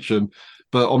direction.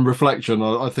 But on reflection,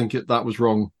 I think that was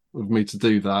wrong of me to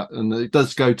do that, and it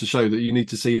does go to show that you need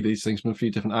to see these things from a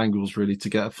few different angles, really, to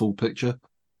get a full picture.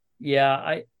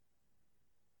 Yeah,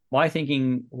 my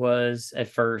thinking was at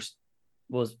first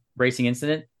was racing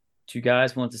incident. Two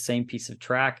guys want the same piece of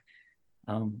track,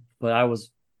 but I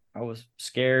was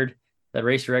scared that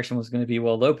Race Direction was going to be,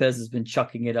 well, Lopez has been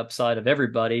chucking it upside of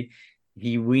everybody.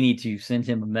 We need to send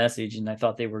him a message, and I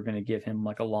thought they were going to give him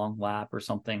like a long lap or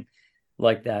something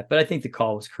like that. But I think the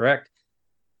call was correct.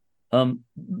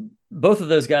 Both of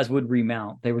those guys would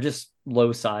remount. They were just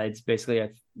low sides, basically.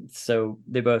 So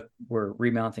they both were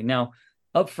remounting. Now,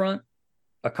 up front,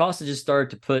 Acosta just started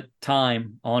to put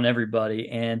time on everybody,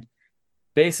 and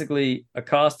basically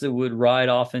Acosta would ride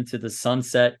off into the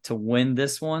sunset to win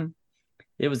this one.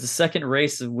 It was the second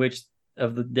race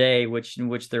of the day, in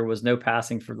which there was no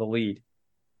passing for the lead,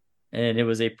 and it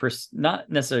was not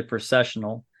necessarily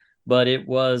processional, but it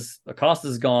was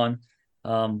Acosta's gone,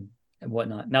 and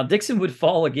whatnot. Now Dixon would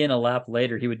fall again a lap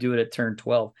later. He would do it at turn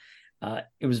 12.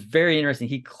 It was very interesting.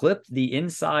 He clipped the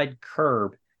inside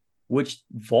curb, which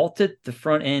vaulted the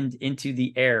front end into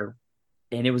the air,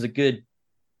 and it was a good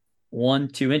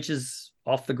 1-2 inches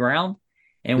off the ground.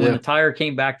 And when the tire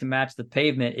came back to match the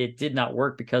pavement, it did not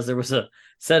work because there was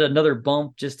another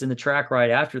bump just in the track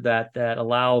right after that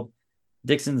allowed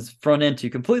Dixon's front end to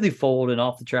completely fold and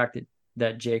off the track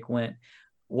that Jake went.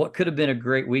 What could have been a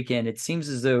great weekend. It seems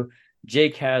as though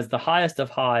Jake has the highest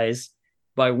of highs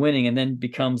by winning, and then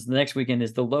becomes the next weekend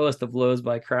is the lowest of lows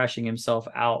by crashing himself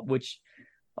out, which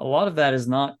a lot of that is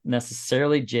not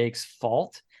necessarily Jake's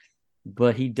fault,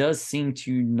 but he does seem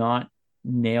to not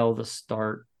nail the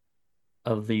start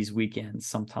of these weekends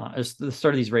sometimes. The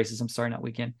start of these races, I'm sorry, not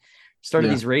weekend. Start of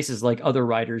these races like other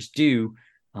riders do.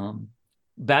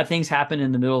 Bad things happen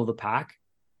in the middle of the pack,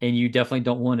 and you definitely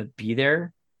don't want to be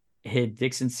there.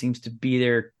 Dixon seems to be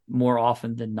there more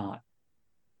often than not.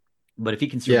 But if he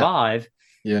can survive,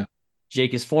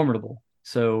 Jake is formidable.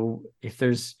 So if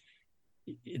there's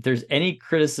any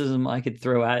criticism I could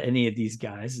throw at any of these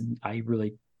guys, and I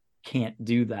really can't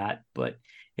do that, but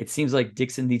it seems like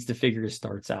Dixon needs to figure his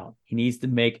starts out. He needs to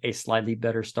make a slightly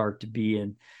better start to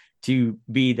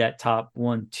be that top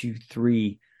 1, 2,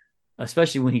 3,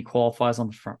 especially when he qualifies on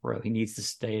the front row. He needs to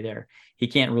stay there. He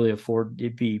can't really afford to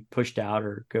be pushed out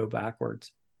or go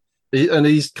backwards. And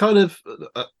he's kind of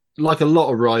like a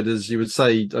lot of riders, you would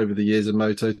say, over the years in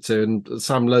Moto2, and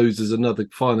Sam Lowes is another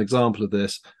fine example of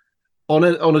this. On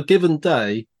a given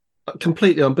day,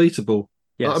 completely unbeatable.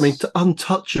 Yes. I mean,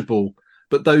 untouchable.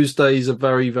 But those days are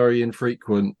very, very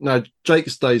infrequent. Now,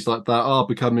 Jake's days like that are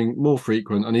becoming more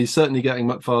frequent, and he's certainly getting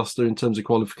much faster in terms of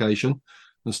qualification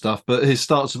and stuff. But his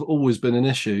starts have always been an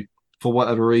issue for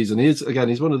whatever reason. He's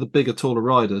one of the bigger, taller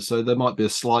riders, so there might be a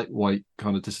slight weight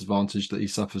kind of disadvantage that he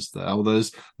suffers there. Although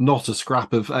there's not a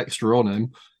scrap of extra on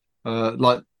him,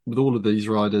 like with all of these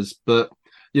riders. But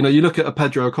you look at a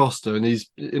Pedro Acosta, and he's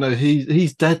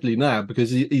deadly now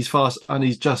because he's fast and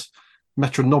he's just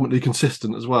metronomically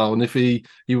consistent as well. And if he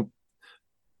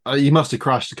must have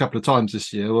crashed a couple of times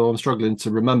this year. Well, I'm struggling to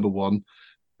remember one.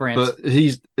 France. But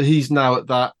he's now at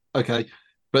that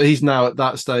but he's now at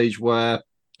that stage where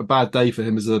a bad day for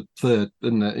him is a third,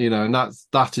 isn't it? And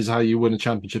that is how you win a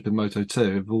championship in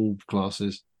Moto2 of all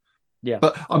classes. Yeah.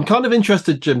 But I'm kind of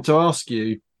interested, Jim, to ask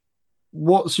you,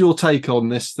 what's your take on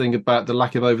this thing about the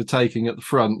lack of overtaking at the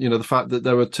front? The fact that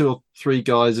there were 2 or 3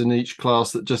 guys in each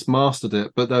class that just mastered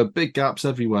it, but there are big gaps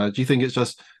everywhere. Do you think it's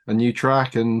just a new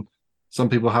track and some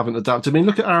people haven't adapted? I mean,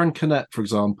 look at Aaron Canet, for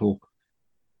example.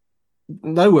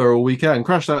 Nowhere all weekend,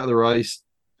 crashed out of the race,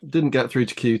 didn't get through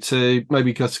to Q2.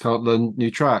 Maybe because he can't learn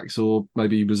new tracks, or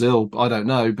maybe he was ill. I don't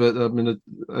know, but I mean,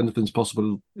 anything's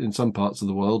possible in some parts of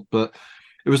the world. But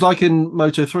it was like in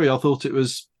Moto3, I thought it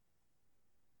was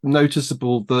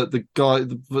noticeable that the guy,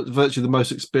 virtually the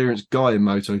most experienced guy in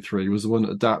Moto3, was the one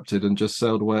that adapted and just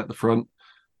sailed away at the front.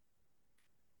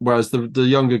 Whereas the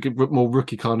younger, more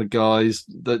rookie kind of guys,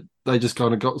 that they just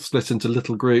kind of got split into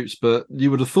little groups. But you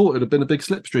would have thought it'd have been a big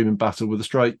slipstreaming battle with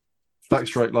a back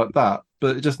straight like that,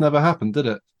 but it just never happened, did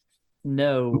it?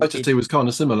 No, Moto2 was kind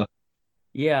of similar.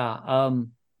 yeah.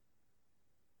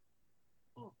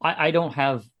 I don't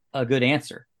have a good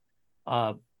answer.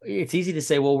 It's easy to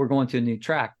say, well, we're going to a new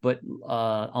track, but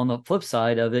on the flip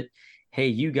side of it, hey,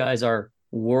 you guys are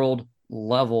world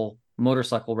level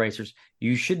motorcycle racers.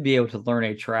 You should be able to learn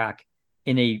a track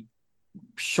in a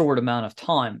short amount of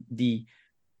time. The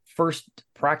first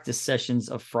practice sessions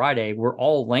of Friday were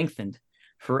all lengthened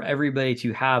for everybody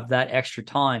to have that extra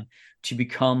time to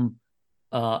become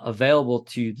available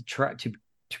to the track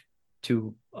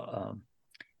to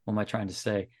what am I trying to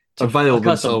say? To Avail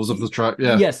accustomed, themselves of the track.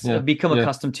 Yeah, yes, yeah, become yeah,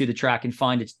 accustomed to the track and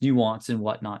find its nuance and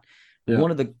whatnot. yeah.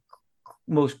 One of the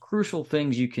most crucial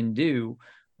things you can do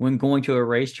when going to a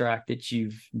racetrack that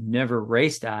you've never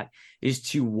raced at is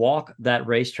to walk that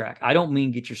racetrack. I don't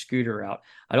mean get your scooter out.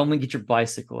 I don't mean get your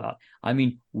bicycle out. I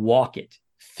mean walk it.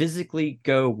 Physically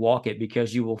go walk it,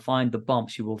 because you will find the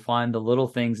bumps, you will find the little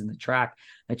things in the track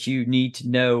that you need to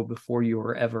know before you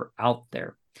are ever out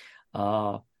there.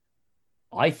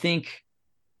 I think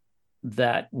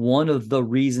that one of the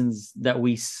reasons that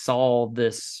we saw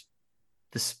this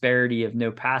disparity of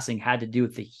no passing had to do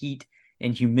with the heat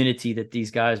and humidity that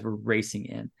these guys were racing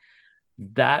in.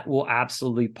 That will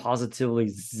absolutely positively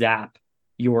zap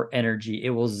your energy. It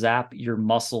will zap your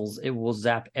muscles. It will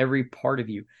zap every part of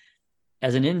you.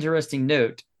 As an interesting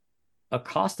note,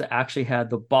 Acosta actually had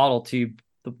the bottle tube,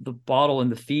 the bottle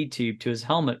and the feed tube to his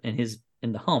helmet and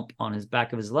in the hump on his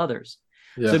back of his leathers.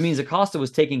 So it Yes. means Acosta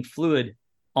was taking fluid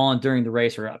on during the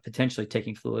race, or potentially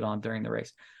taking fluid on during the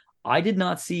race. I did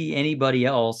not see anybody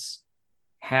else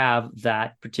have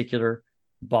that particular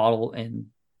bottle and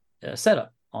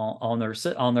setup on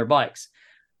their bikes.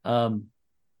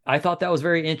 I thought that was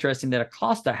very interesting that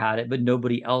Acosta had it, but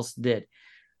nobody else did.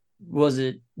 Was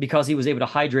it because he was able to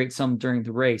hydrate some during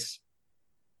the race?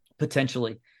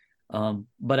 Potentially.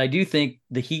 But I do think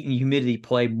the heat and humidity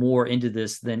play more into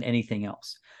this than anything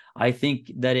else. I think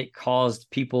that it caused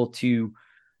people to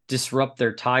disrupt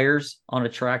their tires on a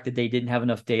track that they didn't have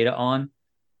enough data on.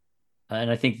 And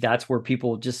I think that's where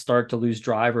people just start to lose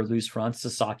drive or lose fronts.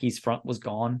 Sasaki's front was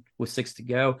gone with 6 to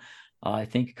go. I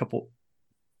think a couple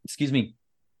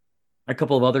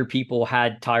of other people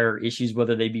had tire issues,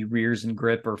 whether they be rears and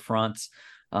grip or fronts,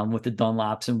 with the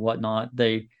Dunlaps and whatnot.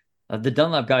 The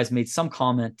Dunlap guys made some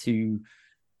comment to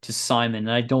Simon,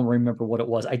 and I don't remember what it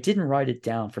was. I didn't write it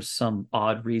down for some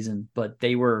odd reason, but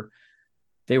they were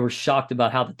shocked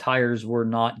about how the tires were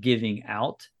not giving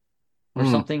out or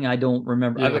Mm, something. I don't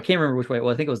remember. I yeah. can't remember which way.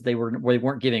 Well, I think it was they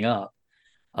weren't giving up.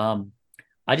 Um,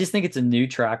 I just think it's a new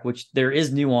track, which there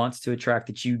is nuance to a track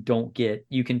that you don't get.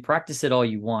 You can practice it all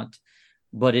you want,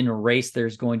 but in a race,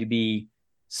 there's going to be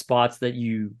spots that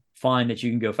you find that you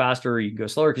can go faster or you can go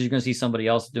slower because you're going to see somebody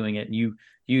else doing it and you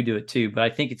do it too. But I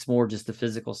think it's more just the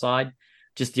physical side,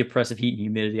 just the oppressive heat and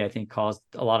humidity. I think caused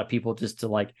a lot of people just to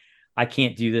like, I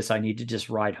can't do this. I need to just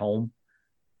ride home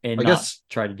and I not guess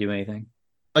try to do anything.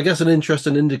 I guess an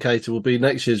interesting indicator will be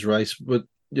next year's race. But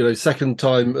second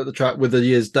time at the track with a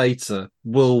year's data,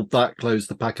 will that close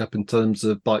the pack up in terms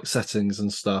of bike settings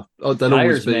and stuff? Oh, there'll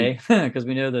always Tires be. may, because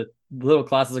we know that little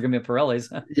classes are going to be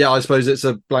Pirellis. Yeah, I suppose it's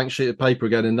a blank sheet of paper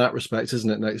again in that respect, isn't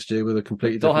it? Next year with a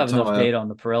completely They'll different have enough tire. data on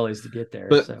the Pirellis to get there.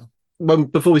 But So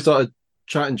before we started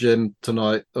chatting, Jim,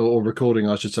 tonight or recording,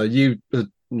 I should say, you had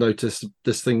noticed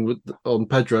this thing on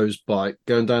Pedro's bike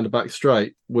going down the back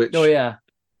straight, oh which yeah,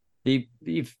 the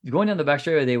going down the back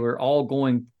straightaway, they were all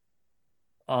going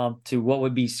to what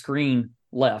would be screen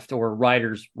left or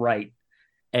rider's right,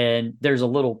 and there's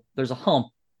a hump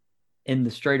in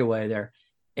the straightaway there,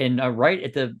 and right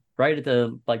at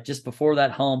the like just before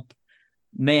that hump,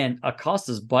 man,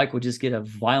 Acosta's bike would just get a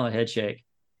violent head shake.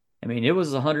 I mean, it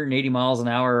was 180 miles an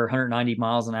hour, 190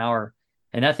 miles an hour,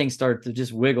 and that thing started to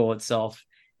just wiggle itself.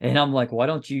 And I'm like, why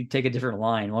don't you take a different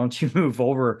line? Why don't you move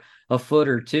over a foot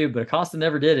or two? But Acosta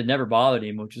never did. It never bothered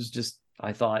him, which was just,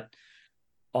 I thought,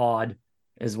 odd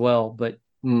as well. But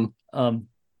hmm, um,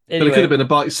 but it could have anyway, been a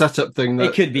bike setup thing it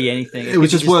that could be anything. it It could was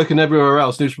be just just, working everywhere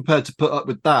else, and he was prepared to put up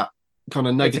with that kind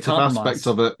of it's a negative aspect compromise.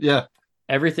 of it. Yeah,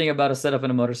 Everything about a setup in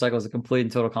a motorcycle is a complete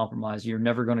and total compromise. You're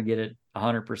never going to get it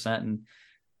 100%. And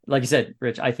like you said,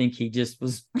 Rich, I think he just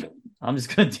was, I'm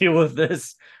just going to deal with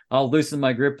this. I'll loosen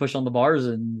my grip, push on the bars,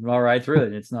 and I'll ride through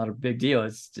it. It's not a big deal.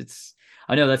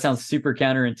 I know that sounds super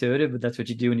counterintuitive, but that's what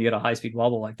you do when you get a high speed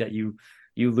wobble like that. You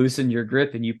loosen your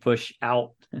grip and you push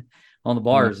out on the yeah.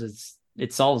 bars.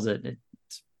 It solves it.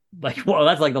 It's like, well,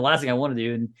 that's like the last thing I want to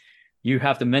do. And you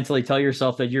have to mentally tell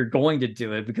yourself that you're going to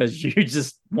do it because you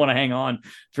just want to hang on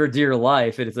for dear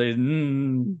life. And it's like,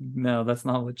 no, that's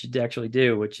not what you actually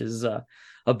do, which is a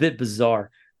bit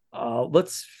bizarre.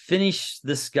 Let's finish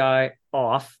this guy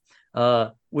off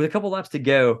with a couple laps to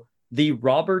go. The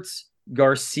Roberts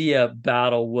Garcia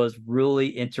battle was really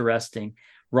interesting.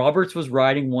 Roberts was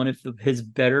riding one of his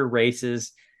better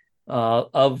races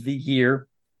of the year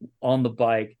on the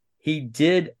bike. He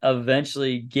did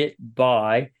eventually get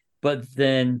by, but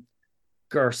then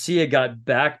Garcia got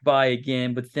back by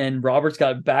again. But then Roberts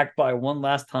got back by one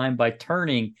last time by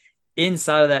turning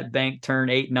inside of that bank turn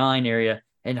 8-9 area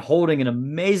and holding an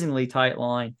amazingly tight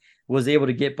line, was able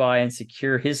to get by and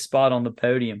secure his spot on the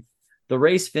podium. The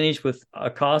race finished with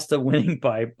Acosta winning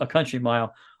by a country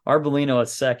mile, Arbolino at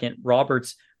second,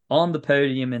 Roberts on the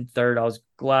podium in third. I was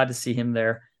glad to see him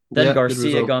there. Then Yeah, good Garcia,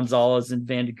 result. Gonzalez, and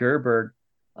Van de Gerberg.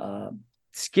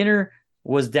 Skinner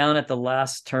was down at the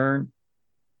last turn.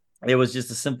 It was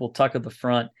just a simple tuck of the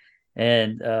front,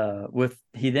 and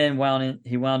he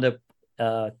wound up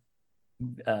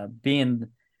being,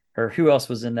 or who else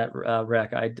was in that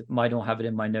wreck? I don't have it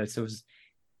in my notes. It was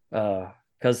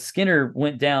because Skinner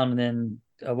went down, and then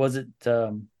was it?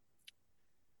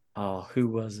 Who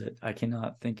was it? I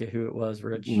cannot think of who it was.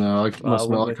 Rich No, I must admit,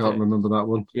 went I with can't it. remember that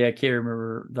one. Yeah, I can't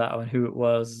remember that one. Who it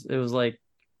was? It was like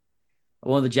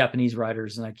one of the Japanese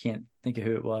riders, and I can't think of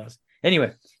who it was.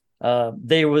 Anyway,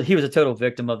 he was a total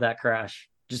victim of that crash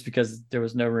just because there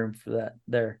was no room for that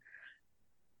there.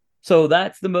 So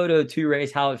that's the Moto 2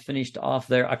 race, how it finished off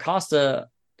there. Acosta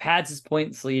pads his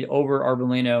points lead over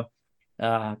Arbolino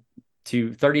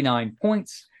to 39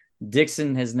 points.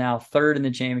 Dixon is now third in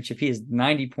the championship. He is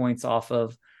 90 points off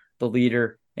of the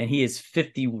leader, and he is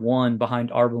 51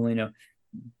 behind Arbolino.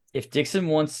 If Dixon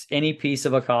wants any piece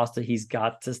of Acosta, he's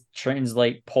got to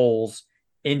translate poles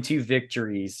into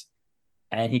victories,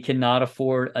 and he cannot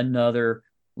afford another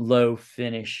low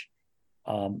finish.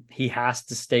 He has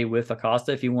to stay with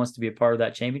Acosta if he wants to be a part of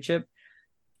that championship.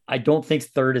 I don't think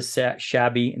third is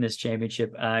shabby in this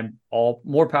championship. I'm all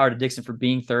more power to Dixon for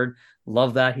being third.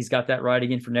 Love that. He's got that right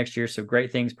again for next year. So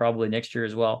great things probably next year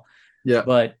as well. Yeah.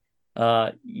 But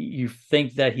you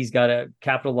think that he's got to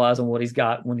capitalize on what he's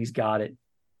got when he's got it.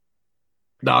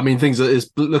 No, I mean, things that is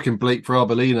looking bleak for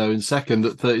Arbolino in second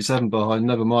at 37 behind,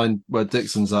 never mind where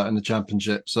Dixon's at in the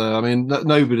championship. So, I mean,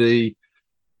 nobody,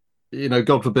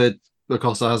 God forbid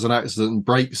Acosta has an accident and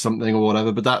breaks something or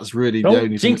whatever, but that's really the Don't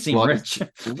only thing jinx that's him, like, Rich.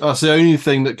 that's the only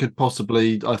thing that could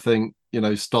possibly, I think,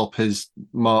 stop his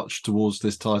march towards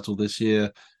this title this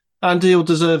year. And he'll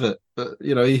deserve it. But,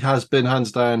 he has been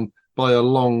hands down by a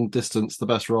long distance the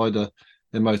best rider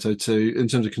in Moto 2 in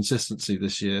terms of consistency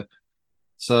this year.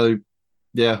 So,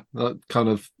 yeah, kind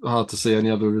of hard to see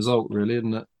any other result, really,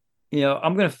 isn't it?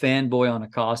 I'm going to fanboy on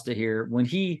Acosta here. When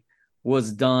he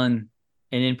was done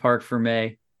and in Park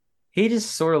Ferme, he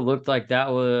just sort of looked like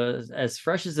that was as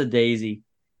fresh as a daisy.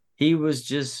 He was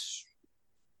just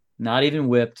not even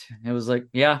whipped. It was like,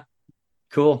 yeah,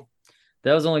 cool.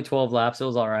 That was only 12 laps. It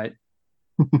was all right.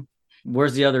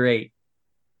 Where's the other 8?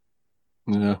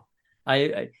 Yeah.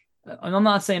 I'm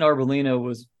not saying Arbolino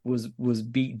was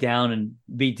beat down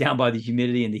by the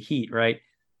humidity and the heat, right?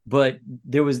 But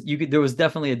there was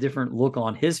definitely a different look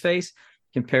on his face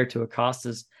compared to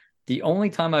Acosta's. The only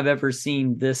time I've ever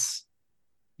seen this,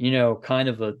 kind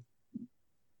of a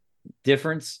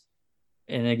difference,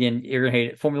 and again, you're gonna hate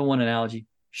it, Formula One analogy,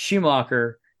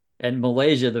 Schumacher and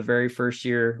Malaysia the very first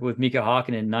year with Mika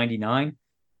Hakkinen in '99.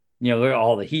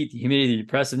 All the heat, the humidity, the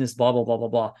oppressiveness, blah blah blah blah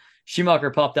blah.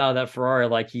 Schumacher popped out of that Ferrari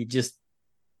like he just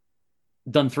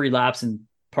done 3 laps and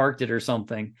parked it or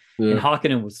something. Yeah. And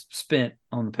Hakkinen was spent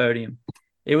on the podium.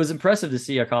 It was impressive to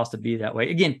see Acosta be that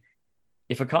way. Again,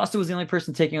 if Acosta was the only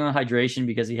person taking on hydration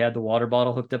because he had the water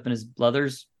bottle hooked up in his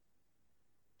leathers,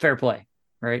 fair play,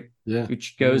 right? Yeah.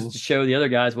 Which goes to show the other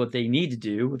guys what they need to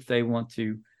do if they want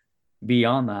to be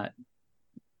on that.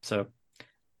 So,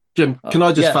 Jim, can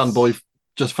I just yes.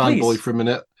 fanboy for a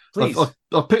minute? Please.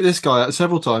 I've picked this guy out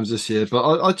several times this year,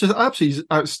 but I just absolutely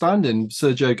outstanding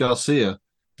Sergio Garcia.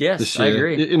 Yes, this year. I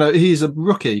agree. He's a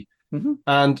rookie, mm-hmm.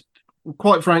 and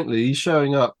quite frankly, he's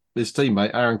showing up his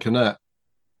teammate Aaron Canet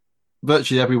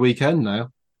virtually every weekend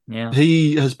now. Yeah,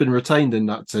 he has been retained in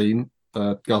that team.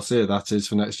 Garcia, that is,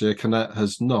 for next year. Canet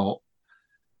has not,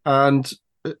 and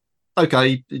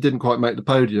okay, he didn't quite make the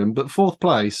podium, but 4th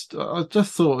place. I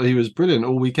just thought he was brilliant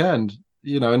all weekend.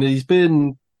 And he's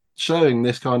been showing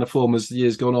this kind of form as the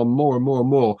year's gone on more and more and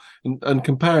more, and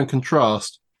compare and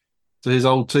contrast to his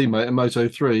old teammate in Moto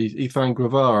 3, Ethan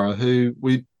Guevara, who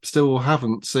we still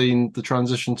haven't seen the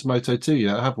transition to Moto 2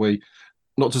 yet, have we?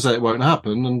 Not to say it won't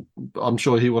happen, and I'm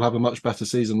sure he will have a much better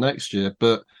season next year.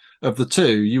 But of the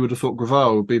two, you would have thought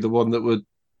Guevara would be the one that would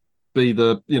be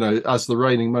the, as the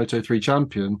reigning Moto3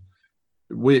 champion.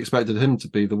 We expected him to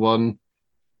be the one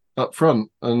up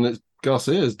front, and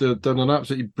Garcia has done an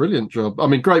absolutely brilliant job. I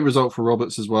mean, great result for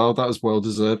Roberts as well. That was well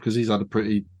deserved because he's had a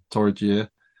pretty torrid year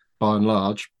by and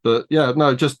large. But yeah,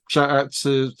 no, just shout out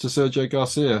to Sergio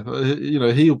Garcia.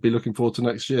 He'll be looking forward to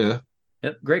next year.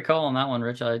 Yep, great call on that one,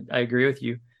 Rich. I agree with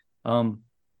you.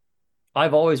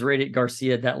 I've always rated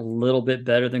Garcia that little bit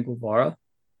better than Guevara,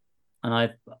 and I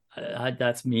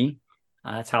that's me.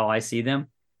 That's how I see them.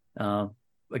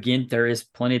 Again, there is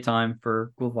plenty of time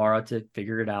for Guevara to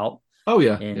figure it out. Oh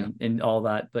yeah, and all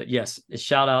that. But yes, a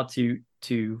shout out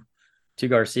to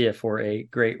Garcia for a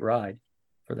great ride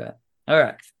for that. All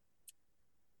right.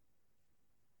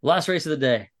 Last race of the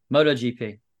day,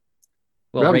 MotoGP.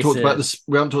 Well, we haven't talked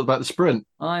about the sprint.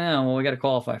 I know. Well, we got to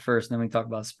qualify first, and then we talk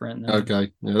about sprint. Okay.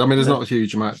 Yeah. I mean, there's not a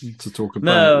huge amount to talk about.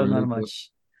 No, really, not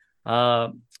much.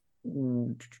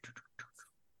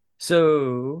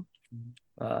 So,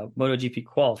 MotoGP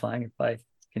qualifying. If I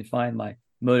can find my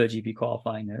MotoGP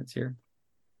qualifying notes here.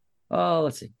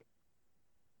 Let's see.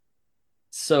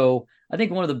 So, I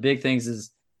think one of the big things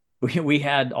is we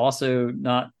had also,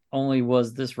 not only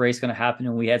was this race going to happen,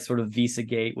 and we had sort of Visa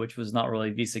Gate, which was not really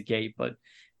Visa Gate, but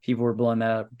people were blowing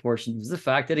that out of proportion, is the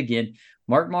fact that, again,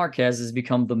 Marc Marquez has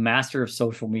become the master of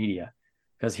social media.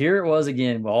 Because here it was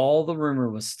again, all the rumor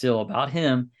was still about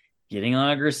him getting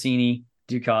on a Gresini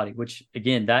Ducati, which,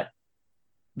 again,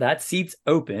 that seat's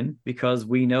open because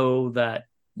we know that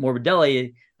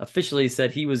Morbidelli officially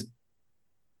said he was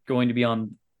going to be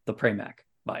on the Pramac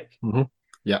bike. Mm-hmm.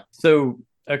 Yeah. So,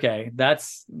 okay,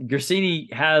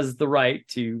 Gresini has the right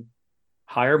to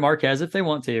hire Marquez if they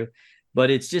want to, but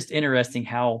it's just interesting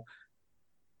how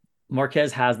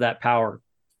Marquez has that power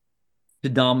to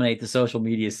dominate the social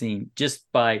media scene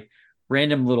just by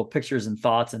random little pictures and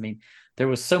thoughts. I mean, there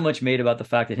was so much made about the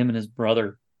fact that him and his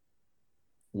brother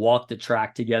walked the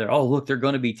track together. Oh, look, they're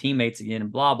going to be teammates again,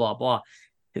 and blah, blah, blah.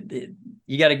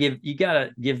 You got to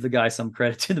give the guy some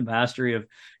credit to the mastery of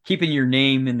keeping your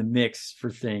name in the mix for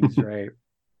things, right?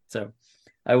 So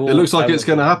it looks like it's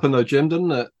going to happen though, Jim,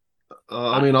 doesn't it?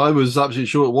 I mean, I was absolutely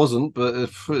sure it wasn't, but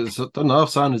it doesn't half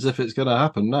sound as if it's going to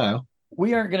happen now.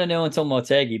 We aren't going to know until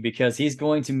Motegi, because he's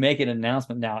going to make an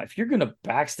announcement now. If you're going to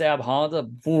backstab Honda,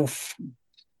 oof,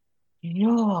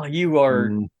 you are,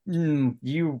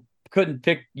 you couldn't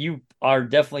pick, you are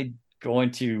definitely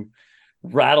going to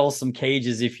rattle some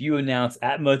cages if you announce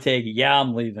at Motegi, yeah,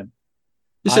 I'm leaving.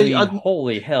 You see,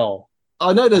 holy hell.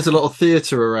 I know there's a lot of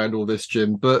theatre around all this,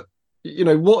 Jim, but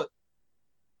what?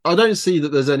 I don't see that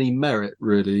there's any merit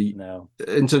really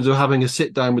in terms of having a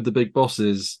sit down with the big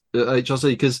bosses at HRC,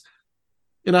 because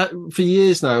for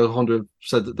years now, Honda have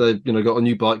said that they've got a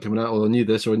new bike coming out, or I knew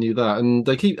this or I knew that, and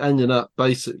they keep ending up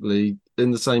basically in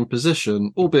the same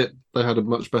position, albeit they had a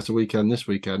much better weekend this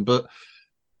weekend. But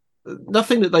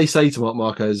nothing that they say to Marc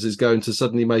Marquez is going to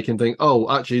suddenly make him think, oh,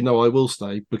 actually, no, I will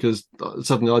stay because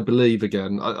suddenly I believe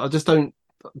again. I just don't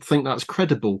think that's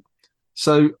credible.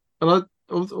 So,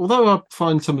 although I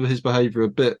find some of his behaviour a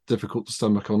bit difficult to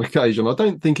stomach on occasion, I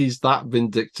don't think he's that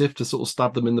vindictive to sort of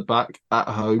stab them in the back at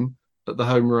home, at the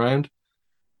home round.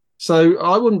 So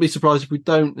I wouldn't be surprised if we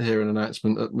don't hear an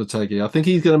announcement at Motegi. I think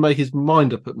he's going to make his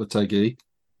mind up at Motegi,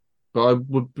 but I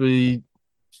would be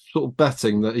sort of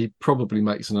betting that he probably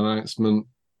makes an announcement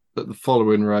at the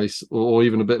following race, or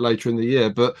even a bit later in the year.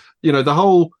 But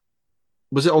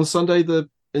was it on Sunday, the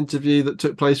interview that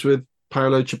took place with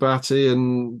Paolo Ciabatti,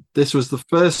 and this was the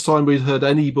first time we'd heard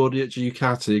anybody at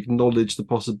Ducati acknowledge the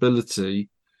possibility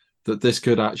that this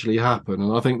could actually happen.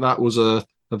 And I think that was a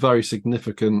very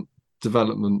significant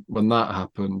development when that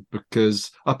happened,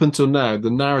 because up until now the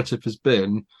narrative has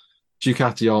been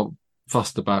Ducati aren't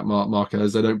fussed about Marc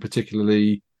Marquez, they don't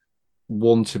particularly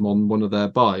want him on one of their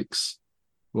bikes.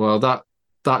 Well,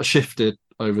 that shifted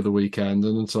over the weekend,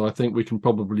 and so I think we can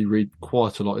probably read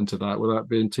quite a lot into that without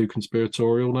being too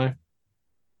conspiratorial now.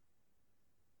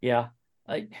 Yeah,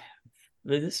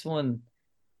 this one,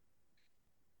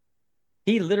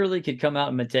 he literally could come out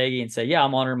in Motegi and say, yeah,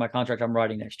 I'm honoring my contract, I'm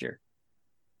riding next year.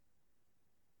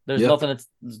 There's nothing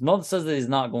that says that he's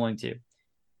not going to.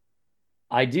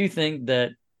 I do think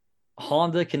that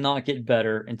Honda cannot get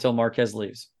better until Marquez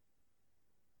leaves.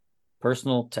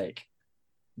 Personal take.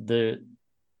 The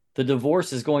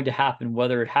divorce is going to happen.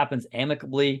 Whether it happens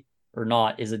amicably or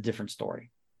not is a different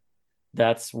story.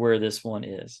 That's where this one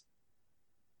is.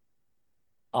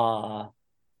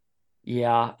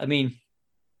 Yeah, I mean,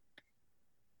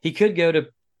 he could go to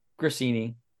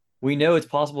Gresini. We know it's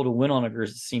possible to win on a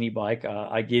Gresini bike.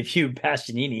 I give you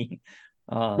Bastianini.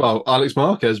 Well, Alex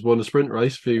Marquez won a sprint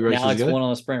race a few And races Alex ago. won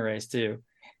on a sprint race too.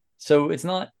 So it's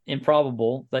not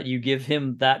improbable that you give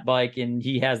him that bike and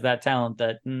he has that talent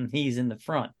that he's in the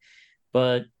front.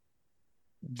 But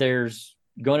there's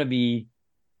going to be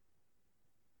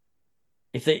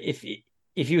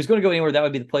if he was going to go anywhere, that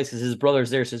would be the place because his brother's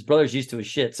there. So his brother's used to his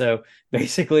shit. So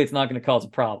basically, it's not going to cause a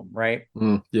problem, right?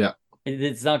 Yeah.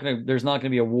 It's not going to. There's not going to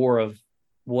be a war of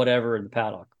whatever in the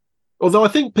paddock. Although I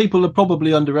think people are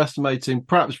probably underestimating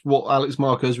perhaps what Alex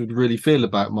Marquez would really feel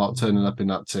about Mark turning up in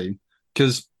that team,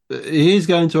 because he is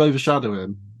going to overshadow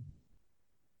him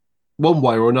one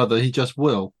way or another. He just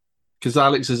will, because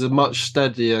Alex is a much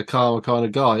steadier, calmer kind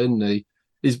of guy, isn't he?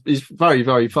 He's very,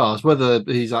 very fast. Whether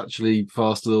he's actually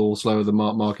faster or slower than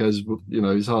Mark Marquez,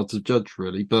 is hard to judge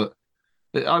really. But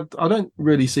I don't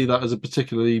really see that as a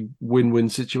particularly win-win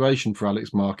situation for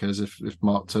Alex Marquez if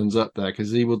Mark turns up there, because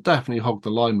he will definitely hog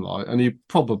the limelight and he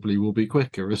probably will be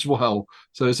quicker as well.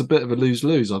 So it's a bit of a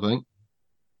lose-lose, I think.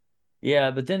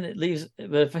 Yeah, but then it leaves.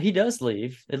 But if he does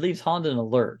leave, it leaves Honda in a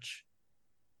lurch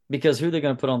because who are they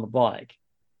going to put on the bike?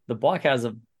 The bike has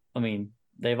a. I mean,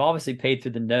 they've obviously paid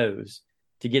through the nose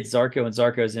to get Zarco and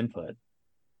Zarco's input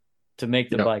to make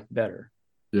the Yeah, bike better.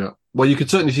 yeah. Well, you could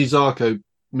certainly see Zarco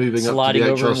moving up to the Sliding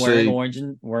over and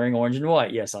HRC. wearing orange and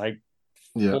white. Yes, I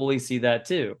Yeah. fully see that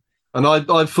too. And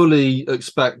I fully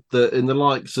expect that in the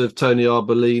likes of Tony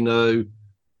Arbolino,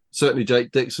 certainly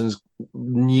Jake Dixon's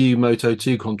new Moto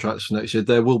 2 contracts for next year,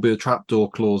 there will be a trapdoor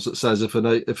clause that says if a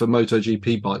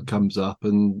MotoGP bike comes up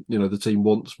and the team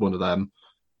wants one of them,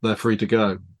 they're free to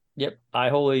go. Yep, I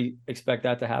wholly expect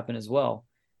that to happen as well.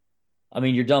 I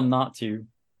mean, you're dumb not to,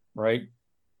 right?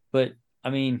 But I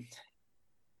mean,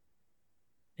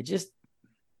 it just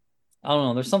I don't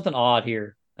know. There's something odd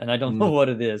here, and I don't know what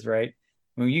it is, right?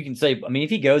 I mean, you can say, I mean, if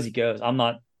he goes, he goes. I'm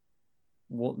not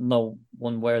no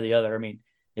one way or the other. I mean,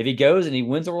 if he goes and he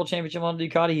wins the world championship on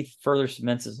Ducati, he further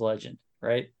cements his legend,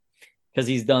 right? Because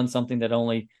he's done something that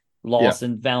only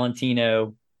Lawson,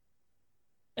 Valentino,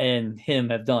 and him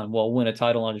have done. Well, win a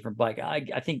title on a different bike.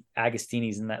 I think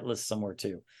Agostini's in that list somewhere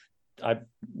too.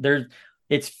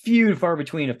 It's few and far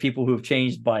between of people who have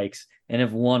changed bikes and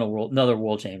have won another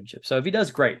world championship. So if he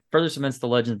does, great. Further cements the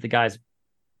legend that the guy's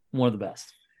one of the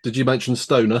best. Did you mention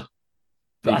Stoner?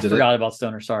 I forgot about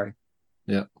Stoner. Sorry.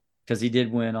 Yeah, because he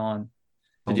did win on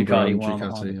the Ducati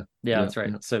one. Yeah, that's right.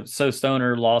 Yeah. So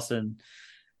Stoner, Lawson,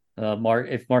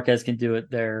 if Marquez can do it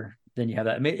there, then you have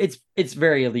that. I mean, it's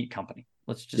very elite company.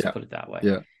 Let's just put it that way.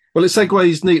 Yeah. Well, it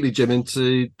segues neatly, Jim,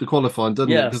 into the qualifying,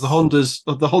 doesn't it? Because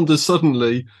the Hondas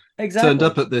suddenly turned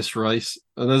up at this race,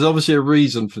 and there's obviously a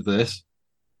reason for this.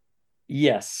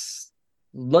 Yes.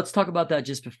 Let's talk about that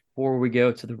just before we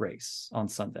go to the race on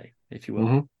Sunday, if you will.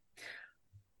 Mm-hmm.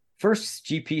 First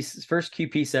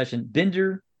QP session,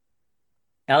 Binder,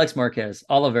 Alex Marquez,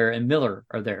 Oliveira, and Miller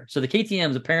are there. So the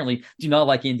KTMs apparently do not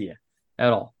like India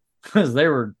at all because they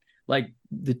were like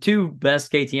the two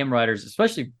best KTM riders,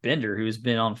 especially Binder, who's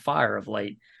been on fire of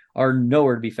late, are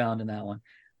nowhere to be found in that one.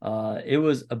 It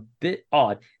was a bit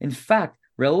odd. In fact,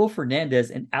 Raul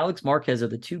Fernandez and Alex Marquez are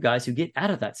the two guys who get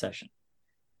out of that session.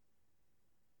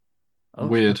 Okay.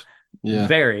 Weird. Yeah.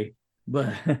 Very.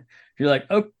 But you're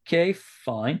like, okay,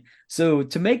 fine. So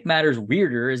to make matters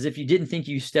weirder, as if you didn't think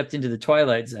you stepped into the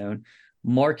twilight zone,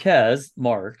 Mark,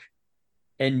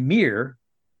 and Mir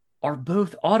are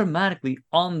both automatically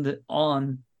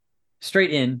on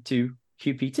straight into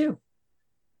QP2.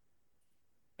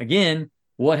 Again,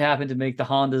 what happened to make the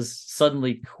Hondas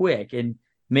suddenly quick and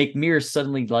make Mir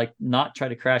suddenly like not try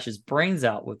to crash his brains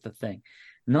out with the thing?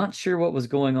 Not sure what was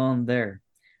going on there.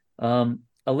 Aleix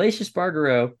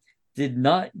Espargaro did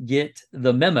not get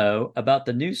the memo about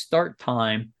the new start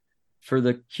time for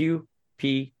the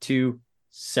QP2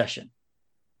 session.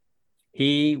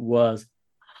 He was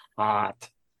hot.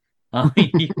 I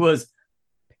mean, he was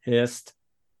pissed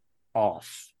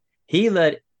off. He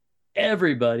let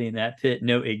everybody in that pit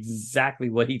know exactly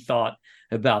what he thought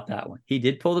about that one. He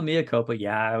did pull the mea culpa.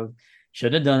 Yeah, I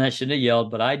shouldn't have done that, shouldn't have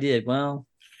yelled, but I did. Well,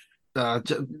 what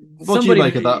do you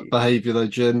make of that behavior though,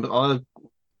 Jim?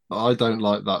 I don't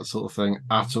like that sort of thing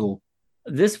at all.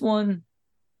 This one,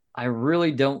 I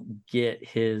really don't get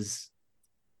his.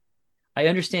 I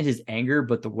understand his anger,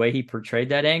 but the way he portrayed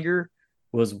that anger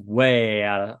was way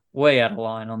out of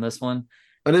line on this one.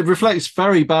 And it reflects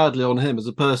very badly on him as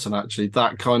a person, actually.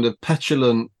 That kind of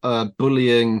petulant,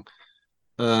 bullying,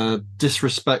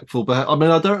 disrespectful behavior. I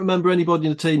mean, I don't remember anybody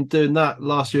in the team doing that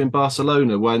last year in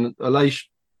Barcelona when Aleix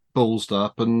ballsed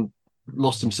up and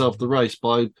lost himself the race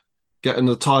by getting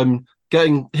his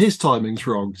timings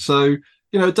wrong. So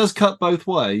it does cut both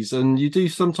ways, and you do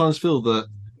sometimes feel that.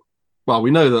 Well,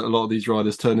 we know that a lot of these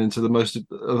riders turn into the most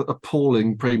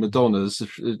appalling prima donnas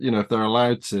if they're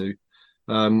allowed to.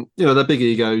 They're big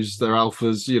egos, they're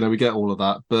alphas. We get all of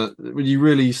that, but when you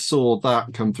really saw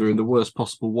that come through in the worst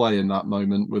possible way in that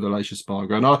moment with Aleix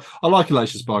Espargaro, and I like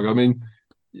Aleix Espargaro. I mean,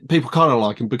 people kind of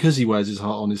like him because he wears his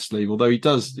heart on his sleeve. Although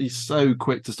he's so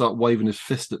quick to start waving his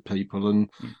fist at people and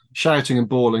shouting and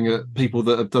bawling at people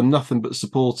that have done nothing but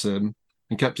support him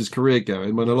and kept his career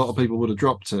going when a lot of people would have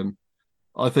dropped him.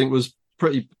 I think was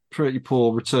pretty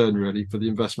poor return really for the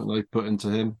investment they put into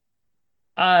him.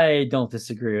 I don't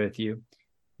disagree with you.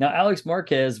 Now, Alex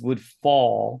Marquez would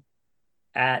fall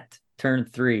at turn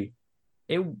 3.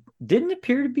 It didn't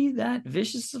appear to be that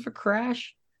vicious of a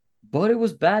crash, but it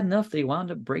was bad enough that he wound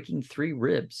up breaking 3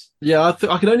 ribs. Yeah,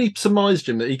 I can only surmise,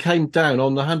 Jim, that he came down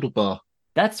on the handlebar.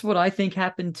 That's what I think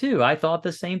happened too. I thought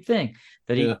the same thing,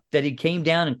 that he came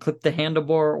down and clipped the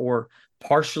handlebar or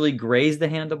partially grazed the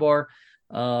handlebar,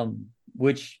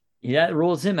 which that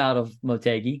rules him out of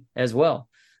Motegi as well.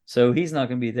 So he's not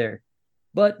going to be there.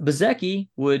 But Bezzecchi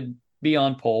would be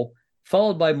on pole,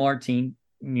 followed by Martin.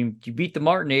 You beat the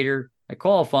Martinator at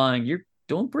qualifying, you're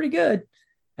doing pretty good.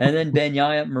 And then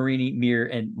Bagnaia, Marini, Mir,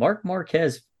 and Marc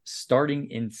Marquez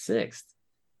starting in 6th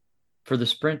for the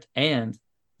sprint and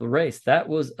the race. That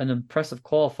was an impressive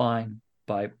qualifying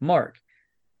by Marc.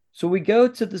 So we go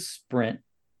to the sprint.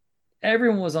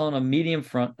 Everyone was on a medium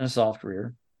front and a soft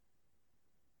rear.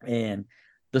 And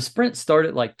the sprint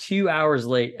started like 2 hours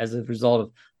late as a result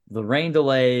of the rain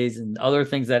delays and other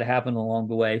things that happened along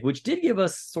the way, which did give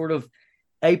us sort of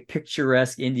a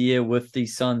picturesque India with the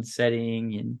sun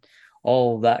setting and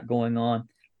all of that going on.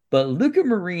 But Luca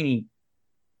Marini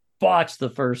botched the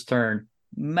first turn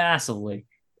massively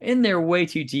in there way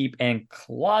too deep and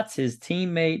clots his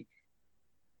teammate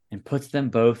and puts them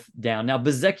both down. Now,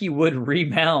 Bezzecchi would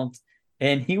remount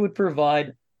and he would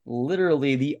provide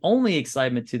literally the only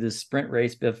excitement to the sprint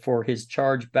race before his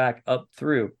charge back up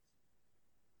through.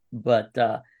 But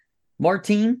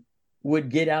Martin would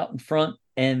get out in front,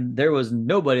 and there was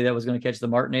nobody that was going to catch the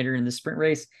Martinator in the sprint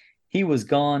race. He was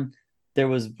gone. There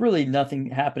was really nothing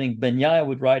happening. Bagnaia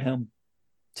would ride home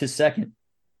to 2nd.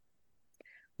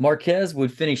 Marquez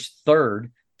would finish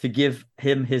 3rd to give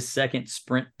him his 2nd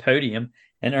sprint podium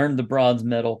and earn the bronze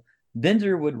medal.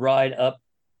 Binder would ride up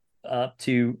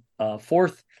to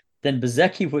 4th. Then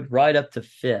Bezzecchi would ride up to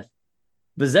 5th.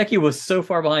 Bezzecchi was so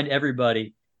far behind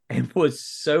everybody and was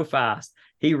so fast.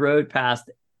 He rode past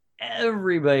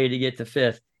everybody to get to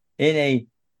 5th in a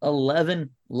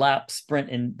 11-lap sprint.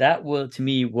 And that was, to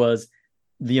me, was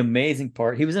the amazing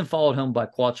part. He was then followed home by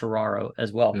Quartararo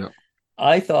as well. Yeah.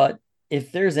 I thought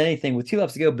if there's anything, with 2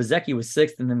 laps to go, Bezzecchi was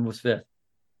 6th and then was 5th.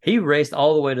 He raced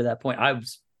all the way to that point. I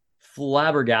was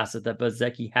flabbergasted that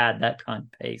Bezzecchi had that kind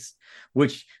of pace,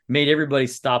 which made everybody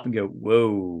stop and go,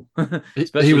 whoa.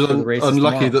 He was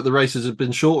unlucky that the races had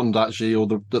been shortened, actually, or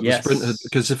that the sprint had,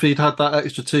 because if he'd had that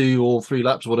extra 2 or 3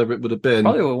 laps, whatever it would have been,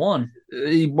 probably would have won.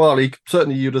 He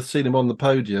certainly, you'd have seen him on the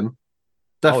podium.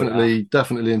 Definitely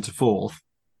into 4th.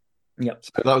 Yep.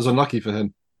 So that was unlucky for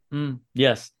him.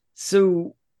 Yes.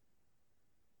 So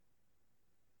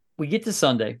we get to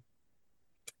Sunday,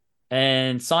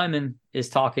 and Simon is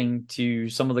talking to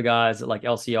some of the guys at like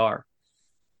LCR.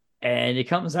 And it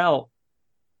comes out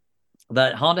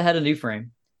that Honda had a new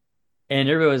frame. And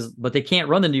but they can't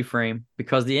run the new frame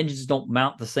because the engines don't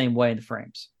mount the same way in the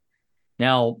frames.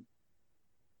 Now,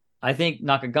 I think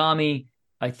Nakagami,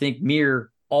 I think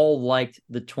Mir all liked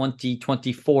the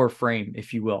 2024 frame,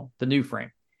 if you will, the new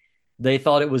frame. They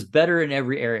thought it was better in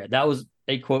every area. That was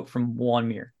a quote from Juan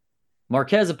Mir.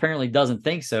 Marquez apparently doesn't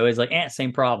think so. He's like,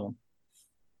 same problem.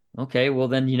 Okay, well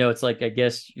then, it's like, I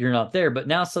guess you're not there. But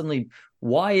now suddenly,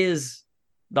 why is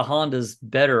the Hondas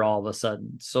better all of a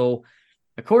sudden? So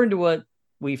according to what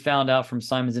we found out from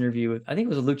Simon's interview, I think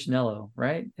it was a Lucinello,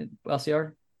 right? At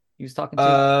LCR he was talking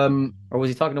to? Or was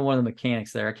he talking to one of the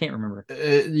mechanics there? I can't remember.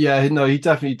 Yeah, no, he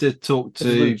definitely did talk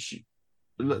to...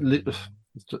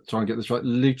 try and get this right.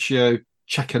 Lucio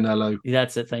Cecchinello.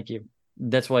 That's it, thank you.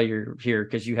 That's why you're here,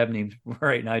 because you have names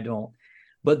right and I don't.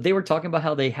 But they were talking about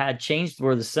how they had changed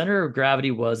where the center of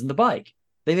gravity was in the bike.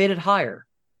 They made it higher.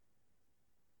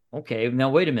 Okay, now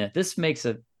wait a minute. This makes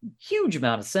a huge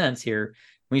amount of sense here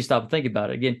when you stop and think about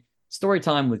it. Again, story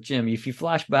time with Jim. If you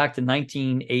flash back to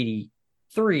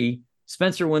 1983,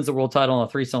 Spencer wins the world title on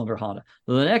a 3-cylinder Honda.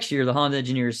 So the next year, the Honda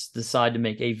engineers decide to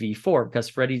make a V4 because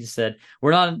Freddie just said,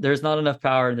 there's not enough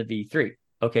power in the V3.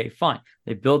 Okay, fine.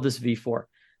 They build this V4.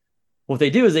 What they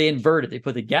do is they invert it. They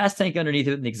put the gas tank underneath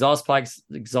it and the exhaust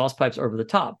pipes over the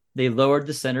top. They lowered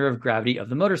the center of gravity of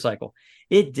the motorcycle.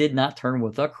 It did not turn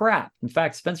with a crap. In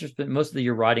fact, Spencer spent most of the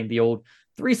year riding the old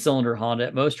 3-cylinder Honda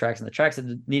at most tracks, and the tracks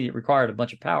that required a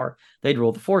bunch of power, they'd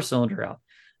roll the 4-cylinder out.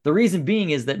 The reason being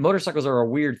is that motorcycles are a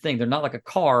weird thing. They're not like a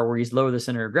car where you lower the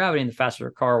center of gravity and the faster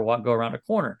a car will go around a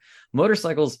corner.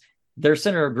 Motorcycles, their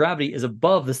center of gravity is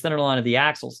above the center line of the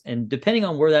axles. And depending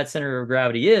on where that center of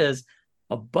gravity is,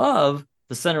 above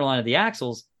the center line of the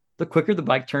axles, the quicker the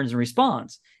bike turns and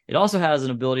responds. It also has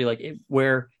an ability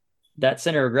where that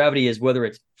center of gravity is, whether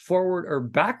it's forward or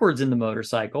backwards in the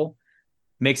motorcycle,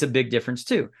 makes a big difference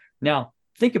too. Now,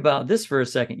 think about this for a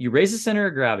second. You raise the center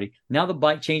of gravity. Now the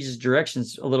bike changes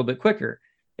directions a little bit quicker.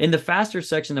 In the faster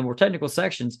section, the more technical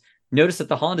sections, notice that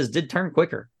the Hondas did turn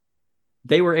quicker.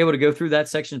 They were able to go through that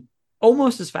section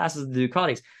almost as fast as the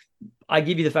Ducatis. I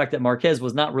give you the fact that Marquez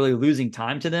was not really losing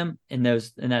time to them in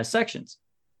those sections.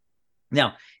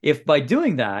 Now, if by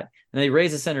doing that, and they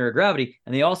raise the center of gravity,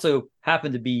 and they also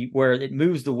happen to be where it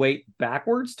moves the weight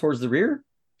backwards towards the rear,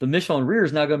 the Michelin rear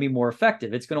is now going to be more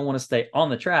effective. It's going to want to stay on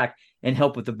the track and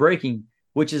help with the braking,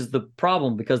 which is the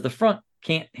problem because the front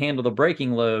can't handle the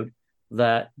braking load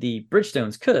that the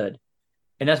Bridgestones could.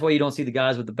 And that's why you don't see the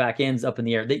guys with the back ends up in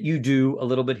the air. That you do a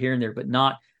little bit here and there, but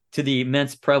not to the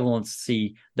immense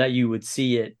prevalency that you would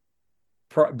see it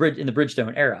in the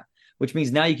Bridgestone era, which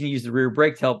means now you can use the rear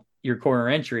brake to help your corner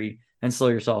entry and slow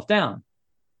yourself down.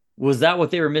 Was that what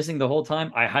they were missing the whole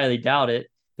time? I highly doubt it.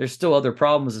 There's still other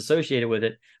problems associated with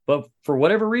it. But for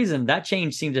whatever reason, that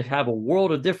change seemed to have a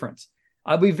world of difference.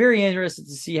 I'd be very interested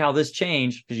to see how this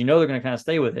change, because they're going to kind of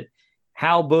stay with it,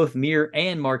 how both Mir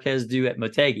and Marquez do at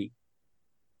Motegi.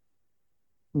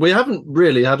 We haven't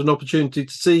really had an opportunity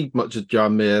to see much of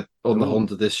Jan Mir on the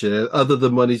Honda this year, other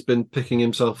than when he's been picking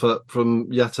himself up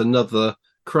from yet another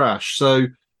crash. So,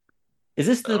 is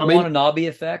this the Watanabe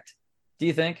effect, do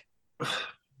you think?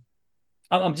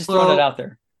 I'm just throwing it out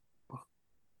there.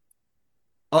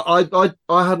 I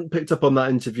hadn't picked up on that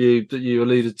interview that you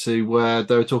alluded to where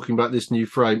they were talking about this new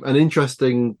frame. And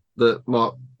interesting that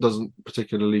Mark doesn't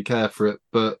particularly care for it,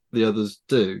 but the others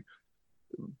do.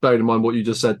 Bearing in mind what you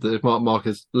just said, that if Mark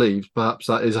Marquez leaves, perhaps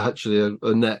that is actually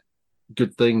a net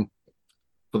good thing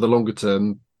for the longer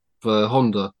term for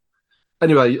Honda.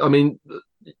 Anyway, I mean,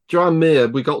 Joan Mir,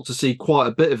 we got to see quite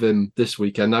a bit of him this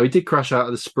weekend. Now, he did crash out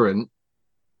of the sprint,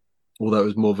 although it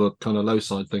was more of a kind of low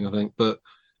side thing, I think. But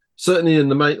certainly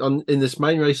in this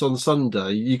main race on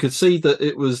Sunday, you could see that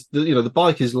it was, the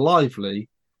bike is lively,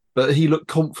 but he looked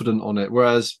confident on it.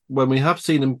 Whereas when we have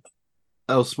seen him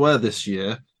elsewhere this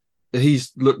year,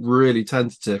 he's looked really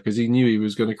tentative because he knew he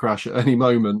was going to crash at any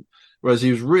moment. Whereas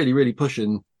he was really, really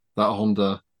pushing that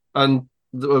Honda. And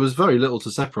there was very little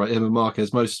to separate him and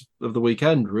Marquez most of the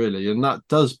weekend, really. And that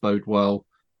does bode well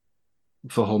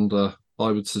for Honda,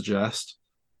 I would suggest.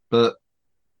 But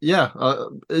yeah,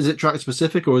 is it track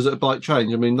specific or is it a bike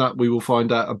change? I mean, that we will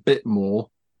find out a bit more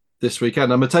this weekend.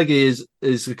 Now, Motegi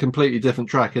is a completely different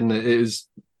track, isn't it? It is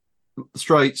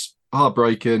straights, hard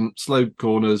braking, slow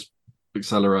corners,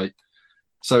 accelerate.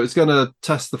 So it's going to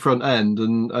test the front end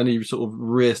and any sort of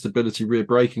rear stability, rear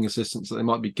braking assistance that they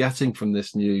might be getting from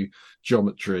this new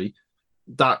geometry.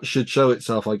 That should show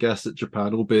itself, I guess, at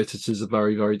Japan, albeit it is a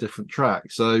very, very different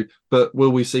track. So, but will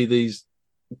we see these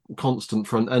constant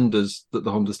front enders that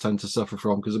the Hondas tend to suffer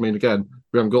from? Because, I mean, again,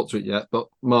 we haven't got to it yet, but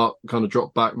Mark kind of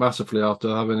dropped back massively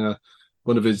after having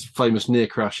one of his famous near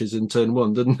crashes in turn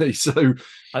one, didn't he? So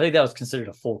I think that was considered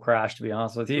a full crash, to be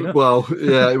honest with you. Well,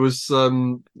 yeah, it was.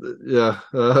 It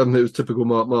was typical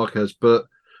Mark Marquez, but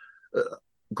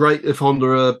great if Honda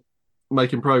are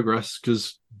making progress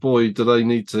because boy, do they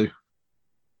need to.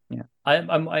 Yeah,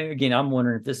 I'm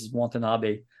wondering if this is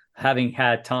Watanabe having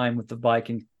had time with the bike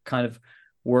and kind of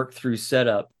work through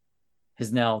setup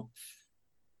has now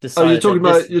decided. Oh,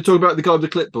 you're talking about the guy with the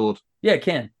clipboard. Yeah,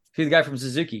 Ken. He's the guy from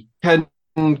Suzuki. Ken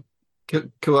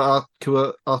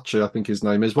Kuwaichi, I think his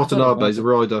name is. Watanabe's a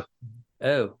rider.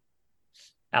 Oh,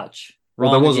 ouch!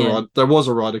 Well, there was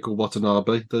a rider called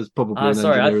Watanabe. There's probably an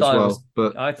engineer as well.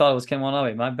 But I thought it was Ken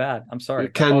Watanabe. My bad. I'm sorry.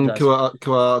 Ken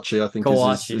Kuwaichi, I think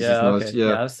is his name. Okay.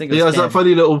 Yeah, I was thinking. He has that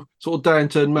funny little sort of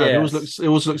downturned man. Yes. He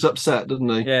always looks upset, doesn't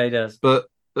he? Yeah, he does. But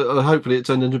hopefully, it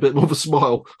turned into a bit more of a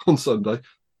smile on Sunday.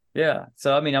 Yeah.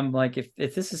 So I mean, I'm like, if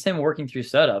this is him working through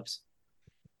setups.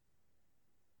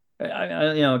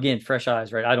 Again, fresh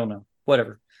eyes, right? I don't know.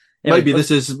 Whatever. Anyway, maybe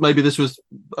this was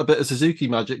a bit of Suzuki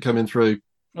magic coming through.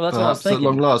 Well, that's what I was thinking. At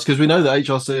long last, because we know that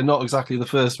HRC are not exactly the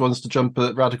first ones to jump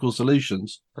at radical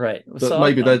solutions. Right. But so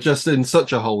maybe they're just in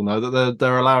such a hole now that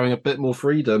they're allowing a bit more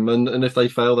freedom, and if they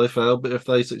fail, they fail. But if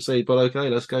they succeed, well, okay,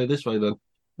 let's go this way then.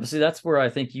 See, that's where I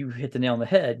think you hit the nail on the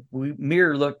head.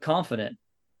 Mir looked confident,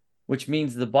 which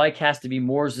means the bike has to be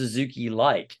more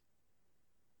Suzuki-like.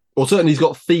 Or certainly he's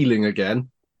got feeling again.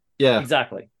 Yeah.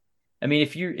 Exactly. I mean,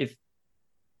 if you're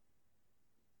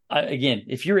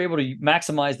able to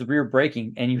maximize the rear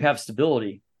braking and you have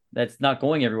stability that's not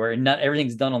going everywhere and not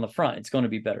everything's done on the front, it's going to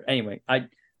be better. Anyway, I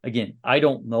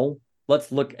don't know.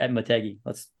 Let's look at Motegi.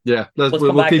 Let's come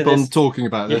we'll back to keep on this. talking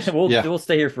about Yeah, this. we'll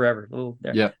stay here forever.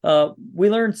 Yeah. We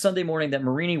learned Sunday morning that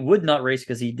Marini would not race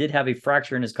because he did have a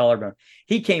fracture in his collarbone.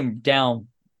 He came down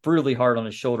brutally hard on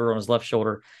his shoulder, on his left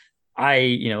shoulder.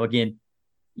 Again,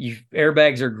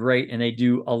 airbags are great and they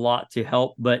do a lot to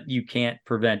help, but you can't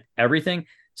prevent everything.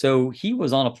 So he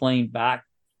was on a plane back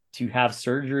to have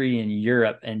surgery in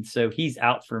Europe, and so he's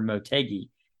out for Motegi,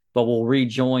 but will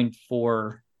rejoin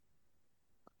for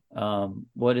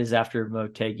what is after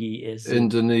Motegi is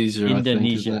Indonesia, I think,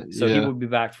 isn't it? So he will be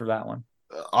back for that one.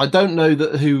 I don't know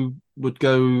that who would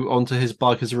go onto his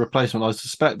bike as a replacement. I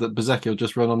suspect that Bezecchi will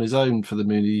just run on his own for the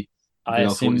Mooney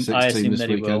VR46 team this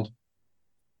weekend.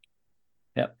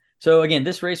 Yep. So again,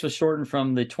 this race was shortened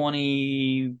from the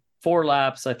 24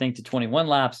 laps, I think, to 21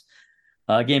 laps.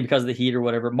 Again, because of the heat or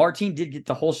whatever. Martin did get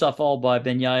the whole shot followed by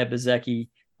Bagnaia, Bezecchi,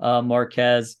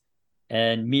 Marquez,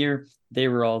 and Mir. They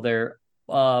were all there.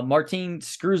 Martin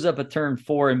screws up a turn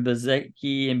 4, and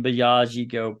Bezecchi and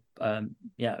Biaggi go.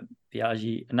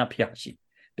 Biaggi, not Biaggi,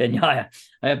 Bagnaia.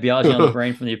 I have Biaggi on the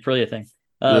brain from the Aprilia thing.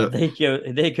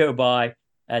 They go by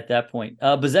at that point.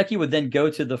 Bezecchi would then go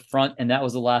to the front, and that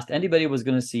was the last anybody was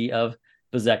going to see of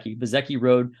Bezecchi. Bezecchi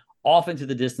rode off into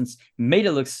the distance, made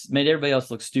everybody else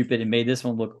look stupid, and made this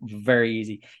one look very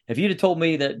easy. If you'd have told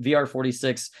me that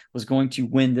VR46 was going to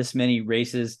win this many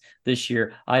races this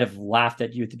year, I'd have laughed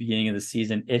at you at the beginning of the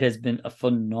season. It has been a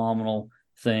phenomenal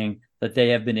thing that they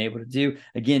have been able to do.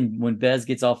 Again, when Bez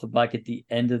gets off the bike at the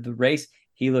end of the race,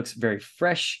 he looks very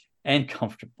fresh and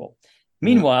comfortable.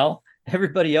 Meanwhile,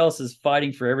 everybody else is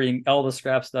fighting for everything, all the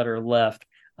scraps that are left.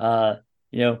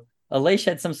 Aleix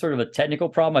had some sort of a technical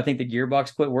problem. I think the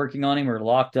gearbox quit working on him, or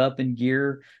locked up in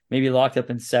gear, maybe locked up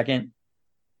in second.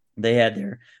 They had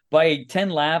there. By 10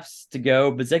 laps to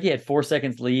go, Bezecchi had 4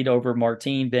 seconds lead over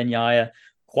Martin, Bagnaia,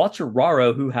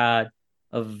 Quartararo, who had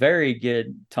a very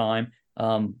good time.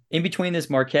 In between this,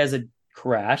 Marquez had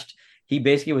crashed. He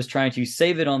basically was trying to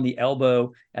save it on the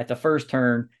elbow at the first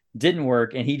turn. Didn't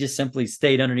work, and he just simply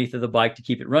stayed underneath of the bike to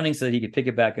keep it running so that he could pick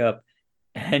it back up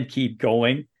and keep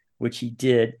going, which he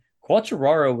did.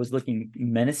 Quartararo was looking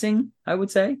menacing, I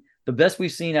would say. The best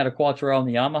we've seen out of Quartararo on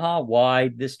the Yamaha. Why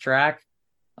this track?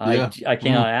 I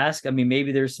cannot ask. I mean,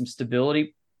 maybe there's some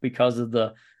stability because of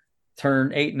the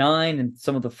turn 8, 9 and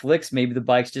some of the flicks. Maybe the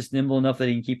bike's just nimble enough that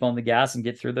he can keep on the gas and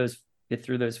get through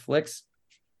those flicks.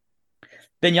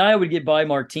 Bagnaia would get by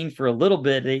Martin for a little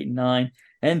bit at 8 and 9,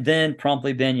 and then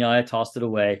promptly Bagnaia tossed it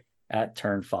away at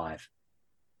turn 5.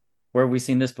 Where have we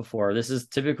seen this before? This is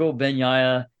typical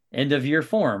Bagnaia end of year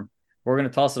form. We're going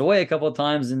to toss it away a couple of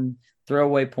times and throw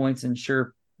away points and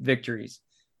sure victories.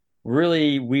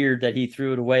 Really weird that he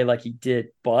threw it away like he did,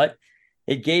 but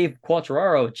it gave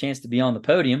Quartararo a chance to be on the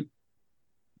podium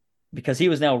because he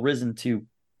was now risen to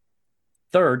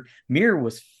 3rd. Mir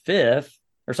was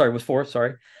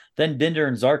 4th. Then Binder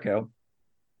and Zarco.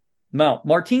 Now,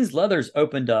 Martin's leathers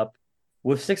opened up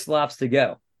with 6 laps to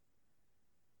go.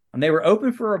 And they were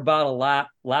open for about a lap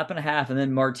and a half, and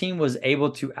then Martin was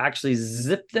able to actually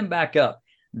zip them back up.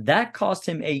 That cost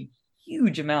him a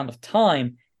huge amount of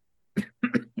time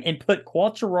and put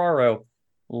Quartararo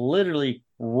literally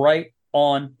right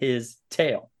on his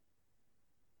tail.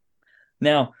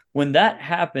 Now, when that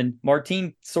happened,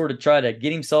 Martin sort of tried to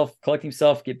collect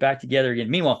himself, get back together again.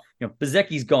 Meanwhile,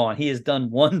 Bezecchi's gone. He has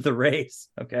won the race.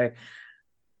 Okay.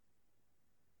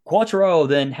 Quartararo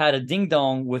then had a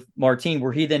ding-dong with Martin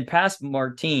where he then passed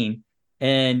Martin,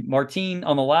 and Martin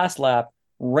on the last lap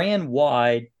ran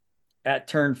wide at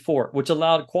turn 4, which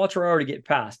allowed Quartararo to get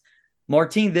past.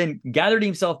 Martin then gathered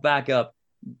himself back up,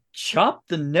 chopped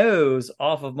the nose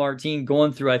off of Martin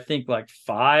going through, I think, like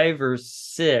 5 or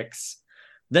 6.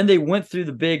 Then they went through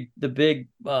the big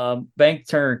bank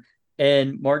turn,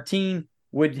 and Martin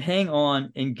would hang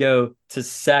on and go to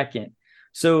 2nd.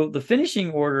 So the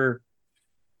finishing order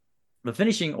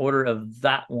of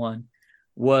that one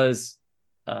was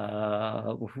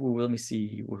let me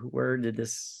see,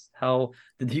 how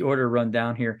did the order run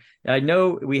down here? I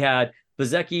know we had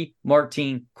Bezecchi,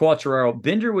 Martin, Quartararo.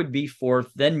 Binder would be 4th,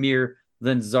 then Mir,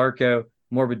 then Zarco,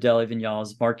 Morbidelli,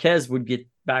 Viñales. Marquez would get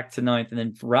back to 9th, and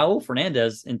then Raul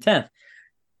Fernandez in 10th.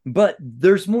 But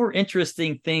there's more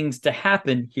interesting things to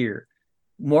happen here.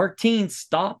 Martin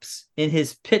stops in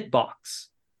his pit box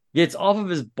gets off of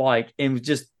his bike and was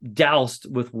just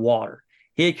doused with water.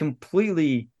 He had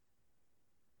completely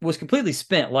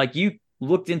spent. Like, you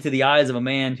looked into the eyes of a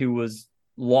man who was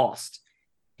lost.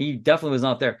 He definitely was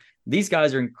not there. These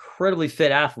guys are incredibly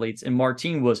fit athletes, and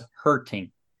Martin was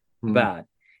hurting Hmm. bad.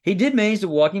 He did manage to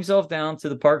walk himself down to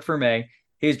the Parc Fermé.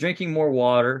 He was drinking more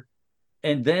water.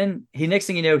 And then next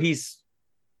thing you know, he's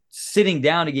sitting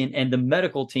down again, and the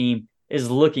medical team is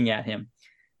looking at him.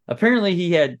 Apparently,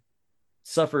 he had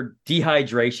suffered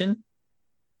dehydration,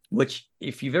 which,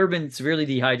 if you've ever been severely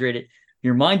dehydrated,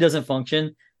 your mind doesn't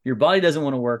function, your body doesn't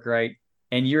want to work right,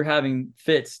 and you're having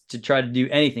fits to try to do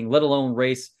anything, let alone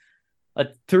race a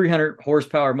 300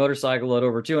 horsepower motorcycle at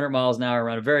over 200 miles an hour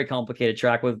around a very complicated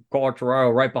track with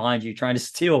Quartararo right behind you, trying to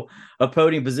steal a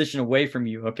podium position away from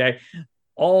you. Okay.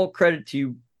 All credit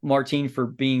to Martin for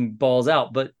being balls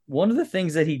out. But one of the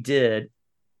things that he did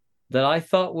that I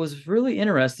thought was really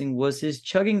interesting was his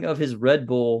chugging of his Red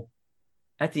Bull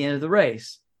at the end of the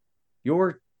race.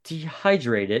 You're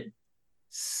dehydrated,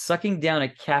 sucking down a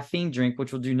caffeine drink,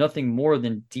 which will do nothing more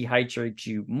than dehydrate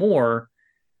you more,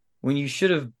 when you should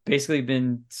have basically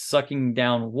been sucking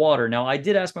down water. Now, I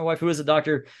did ask my wife, who is a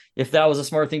doctor, if that was a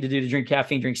smart thing to do, to drink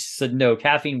caffeine drinks. She said, no,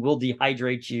 caffeine will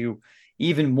dehydrate you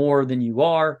even more than you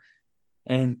are.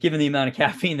 And given the amount of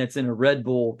caffeine that's in a Red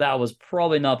Bull, that was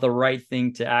probably not the right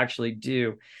thing to actually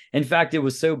do. In fact, it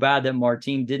was so bad that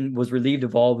Martin was relieved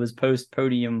of all of his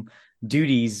post-podium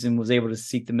duties and was able to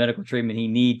seek the medical treatment he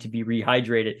needed to be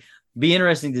rehydrated. Be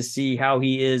interesting to see how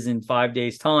he is in 5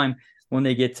 days' time when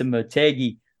they get to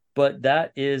Motegi. But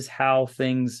that is how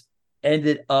things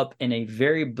ended up in a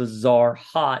very bizarre,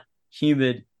 hot,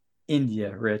 humid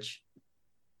India, Rich.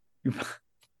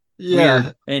 Yeah,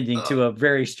 Weird ending to a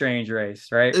very strange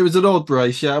race, right? it was an odd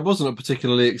race. Yeah, it wasn't a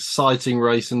particularly exciting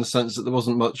race in the sense that there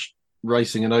wasn't much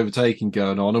racing and overtaking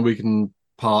going on, and we can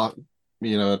part,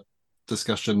 a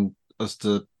discussion as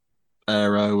to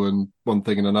aero and one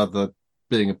thing and another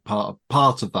being a part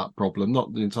of that problem,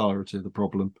 not the entirety of the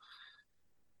problem.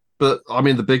 But I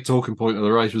mean, the big talking point of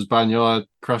the race was Bagnaia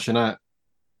crashing out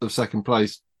of second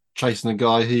place, chasing a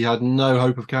guy he had no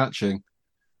hope of catching.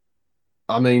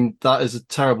 I mean, that is a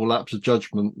terrible lapse of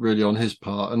judgment, really, on his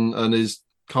part, and is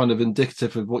kind of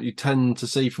indicative of what you tend to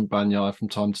see from Bagnaia from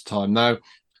time to time. Now,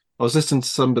 I was listening to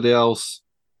somebody else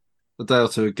a day or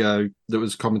two ago that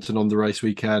was commenting on the race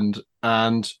weekend,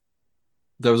 and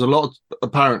there was a lot of,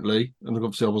 apparently, and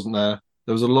obviously I wasn't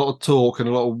there was a lot of talk and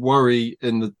a lot of worry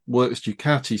in the Works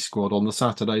Ducati squad on the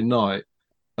Saturday night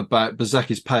about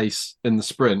Bezecchi's pace in the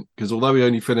sprint, because although he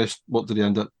only finished, what did he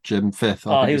end up, Jim? Fifth,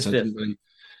 I think He he was said, fifth. didn't he?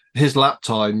 His lap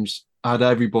times had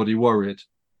everybody worried.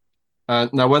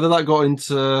 And now, whether that got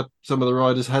into some of the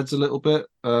riders' heads a little bit,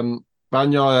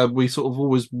 Bagnaia, we sort of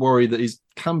always worry that he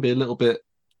can be a little bit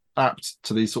apt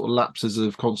to these sort of lapses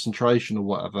of concentration or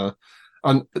whatever.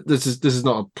 And this is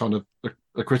not a kind of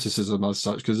a criticism as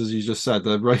such, because as you just said,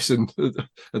 they're racing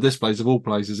at this place of all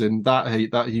places in that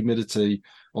heat, that humidity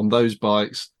on those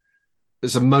bikes.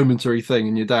 It's a momentary thing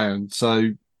and you're down. So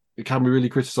can we really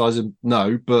criticize him?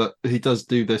 No, but he does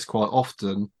do this quite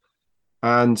often.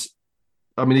 And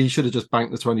I mean, he should have just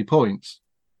banked the 20 points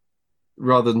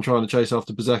rather than trying to chase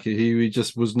after Bezecchi, who he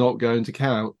just was not going to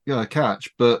catch.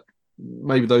 But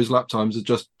maybe those lap times have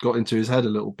just got into his head a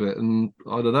little bit. And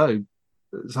I don't know.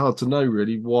 It's hard to know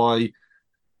really why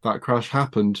that crash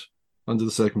happened under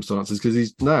the circumstances, because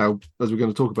he's now, as we're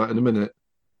going to talk about in a minute,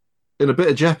 in a bit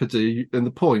of jeopardy in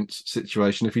the points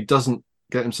situation if he doesn't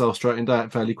get himself straightened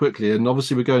out fairly quickly. And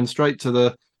obviously we're going straight to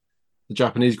the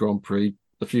Japanese Grand Prix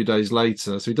a few days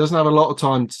later, so he doesn't have a lot of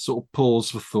time to sort of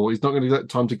pause for thought. He's not going to get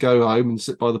time to go home and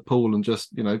sit by the pool and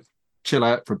just chill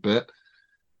out for a bit.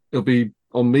 He'll be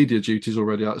on media duties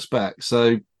already, I expect,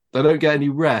 so they don't get any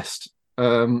rest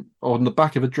on the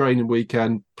back of a draining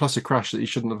weekend plus a crash that he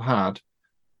shouldn't have had.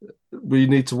 We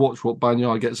need to watch what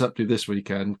Bagnaia gets up to this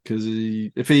weekend, because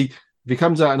if he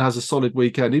comes out and has a solid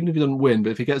weekend, even if he doesn't win,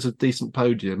 but if he gets a decent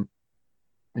podium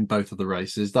in both of the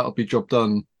races, that'll be job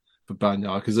done for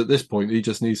Bagnaia, because at this point he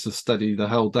just needs to steady the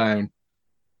hell down.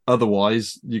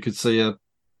 Otherwise, you could see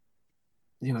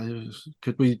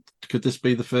could this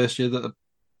be the first year that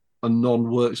a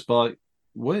non-works bike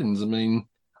wins? I mean,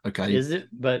 okay. Is it?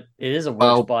 But it is a works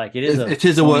Well, bike. it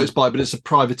is a works bike, but it's a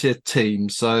privateer team,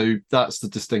 so that's the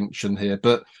distinction here.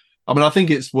 But I mean, I think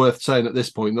it's worth saying at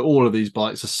this point that all of these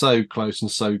bikes are so close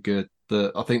and so good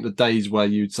that I think the days where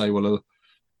you'd say, well,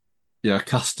 a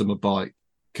customer bike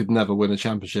could never win a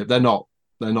championship, they're not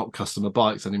customer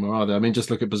bikes anymore, are they? I mean, just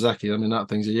look at Bezecchi. I mean, that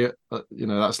thing's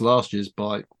that's last year's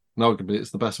bike. And arguably,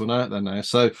 it's the best one out there now.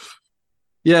 So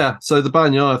Yeah, so the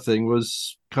Bagnaia thing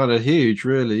was kind of huge,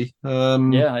 really.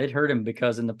 Yeah, it hurt him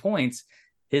because in the points,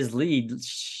 his lead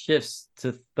shifts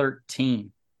to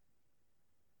 13.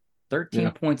 13 Yeah,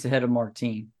 points ahead of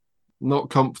Martin. not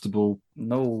comfortable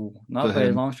No, for not by a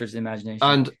him. long stretch of the imagination.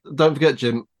 And don't forget,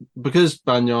 Jim, because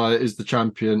Bagnaia is the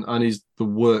champion and he's the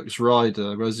works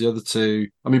rider, whereas the other two,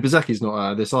 I mean, Bezecchi's not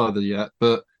out of this either yet,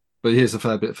 but he is a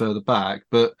fair bit further back.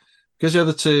 But because the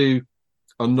other two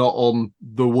are not on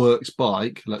the works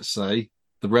bike, let's say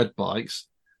the red bikes,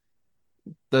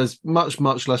 there's much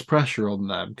less pressure on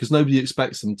them because nobody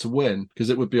expects them to win because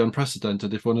it would be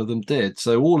unprecedented if one of them did.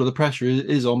 So all of the pressure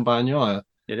is on Bagnaia.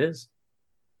 It is.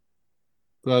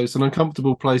 So it's an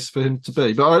uncomfortable place for him to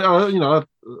be. But I've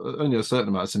only a certain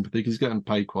amount of sympathy because he's getting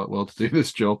paid quite well to do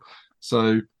this job.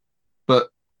 So, but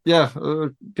yeah,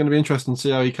 going to be interesting to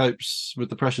see how he copes with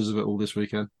the pressures of it all this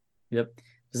weekend. Yep.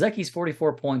 Zeki's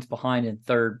 44 points behind in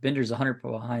third. Binder's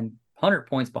 100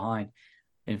 points behind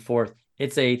in fourth.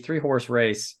 It's a 3-horse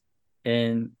race,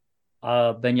 and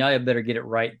Benyaya better get it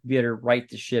right, better right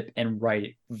the ship and right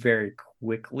it very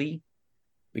quickly,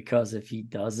 because if he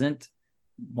doesn't,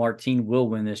 Martin will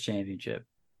win this championship.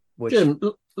 Which, Jim,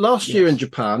 last year in yes,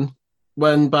 Japan,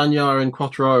 when Banyar and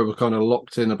Quattraro were kind of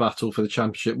locked in a battle for the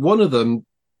championship, one of them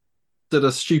did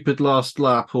a stupid last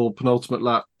lap or penultimate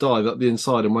lap dive up the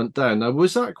inside and went down. Now,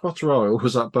 was that Quattraro or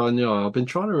was that Banyar? I've been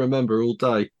trying to remember all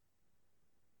day.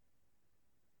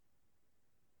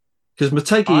 Because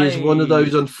Motegi is one of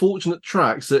those I, unfortunate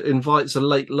tracks that invites a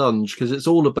late lunge because it's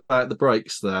all about the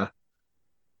brakes there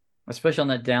especially on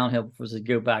that downhill, was to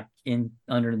go back in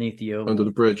underneath the under the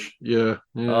oval. bridge. Yeah,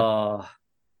 yeah. Uh,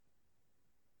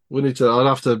 We need to. I'll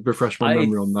have to refresh my I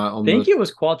memory on that. On think the it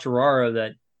was Quattararo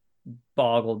that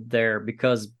boggled there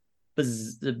because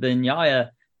Benyaya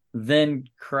then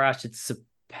crashed at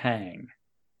Sepang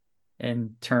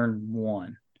in turn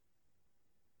one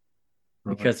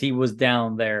right. because he was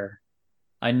down there.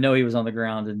 I know he was on the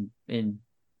ground in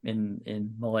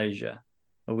Malaysia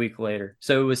a week later.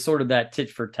 So it was sort of that tit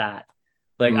for tat.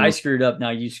 Like I Mm. screwed up,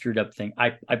 now you screwed up thing.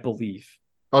 I believe.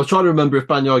 I was trying to remember if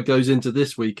Banyai goes into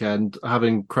this weekend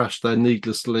having crashed there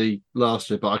needlessly last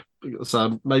year, but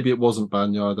so maybe it wasn't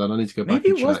Banyai then. I need to go back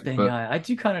Maybe and it was check. But Benyaya. I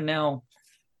do kind of now.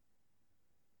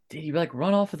 Did he like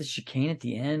run off of the chicane at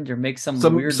the end or make some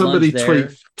weird lunge somebody tweet there?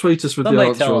 tweet us with the Somebody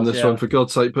answer tell on us, this one yeah. for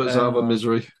God's sake. Put us out of our Uh,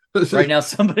 misery. right now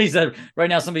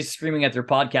somebody's screaming at their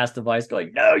podcast device,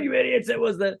 going, "No, you idiots! It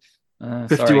was the." Sorry,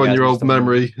 51 guys, year we just old don't know.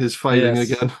 memory is failing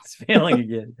Yes, again. it's failing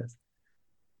again. Yes.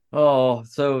 Oh,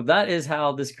 so that is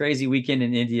how this crazy weekend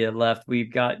in India left.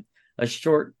 We've got a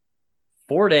short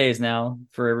 4 days now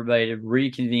for everybody to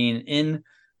reconvene in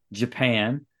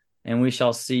Japan, and we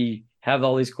shall see. Have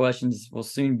all these questions will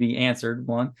soon be answered.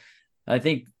 One, I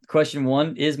think question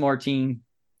one is Martin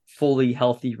fully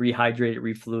healthy, rehydrated,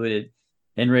 refluided,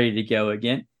 and ready to go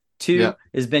again. Yeah. Two,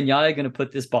 is Benyaya going to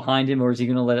put this behind him, or is he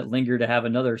going to let it linger to have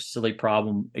another silly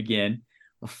problem again?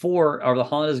 Four, are the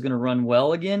Hondas going to run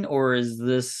well again, or is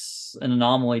this an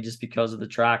anomaly just because of the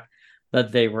track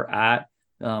that they were at?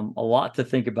 A lot to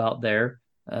think about there.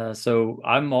 So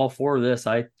I'm all for this.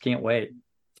 I can't wait.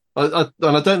 And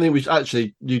I don't think we should,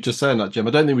 actually, you just saying that, Jim,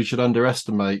 I don't think we should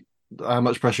underestimate how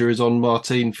much pressure is on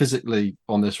Martin physically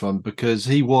on this one because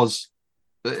he was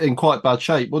in quite bad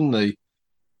shape, wasn't he?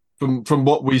 From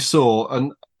what we saw,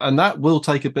 and that will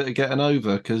take a bit of getting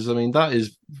over because I mean that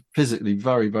is physically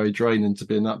very draining to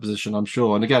be in that position, I'm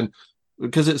sure. And again,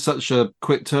 because it's such a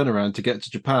quick turnaround to get to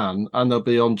Japan, and they'll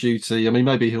be on duty. I mean,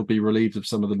 maybe he'll be relieved of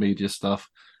some of the media stuff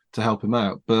to help him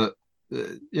out, but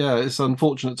yeah, it's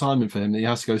unfortunate timing for him that he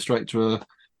has to go straight to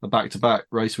a back-to-back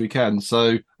race weekend. So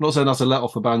I'm not saying that's a let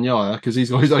off for Banyaya because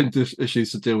he's got his own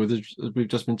issues to deal with, as we've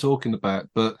just been talking about.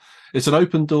 But it's an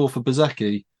open door for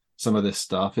Bezecchi, some of this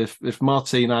stuff. If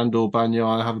Martin and or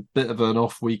Banyai have a bit of an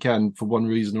off weekend for one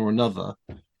reason or another,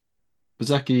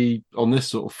 Bezecchi on this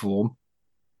sort of form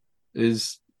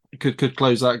is could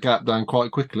close that gap down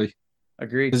quite quickly.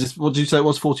 Agreed. Because it's what did you say it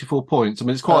was 44 points? I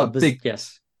mean, it's quite a big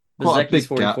Yes. quite a Bezecchi's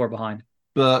big gap. 44 behind.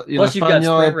 But Plus, if you've got sprint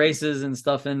Banyai races and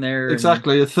stuff in there, and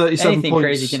exactly 37 anything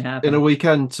crazy can points in a happen.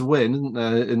 weekend to win, isn't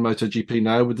there, in MotoGP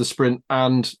now with the sprint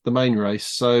and the main race.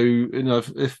 So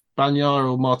if Banyar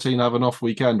or Martin have an off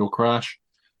weekend or crash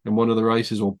in one of the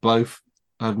races or both,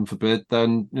 heaven forbid,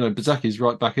 then Bezecchi's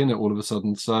right back in it all of a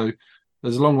sudden. So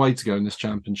there's a long way to go in this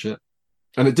championship,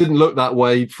 and it didn't look that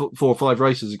way 4 or 5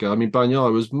 races ago. I mean,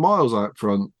 Banyar was miles out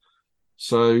front,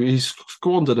 so he's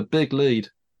squandered a big lead.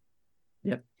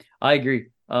 Yep, I agree.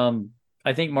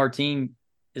 I think Martin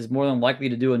is more than likely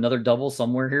to do another double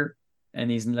somewhere here in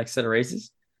these next set of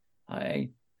races. I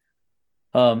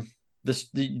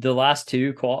the last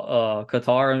two,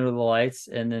 Qatar under the lights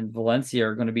and then Valencia,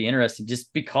 are going to be interesting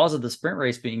just because of the sprint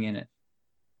race being in it,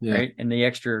 right? And the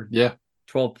extra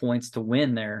 12 points to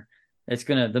win there.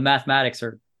 The mathematics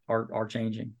are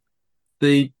changing.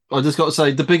 I just got to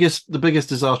say the biggest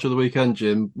disaster of the weekend,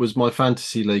 Jim, was my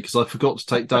fantasy league because I forgot to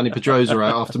take Danny Pedrosa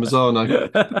out after Mazzano.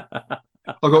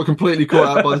 I got completely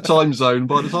caught out by the time zone.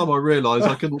 By the time I realised,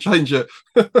 I couldn't change it.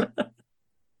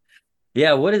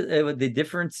 Yeah, what is the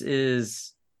difference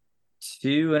is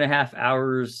 2.5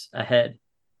 hours ahead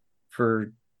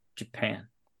for Japan.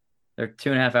 They're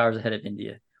 2.5 hours ahead of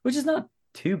India, which is not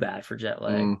too bad for jet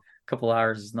lag. A couple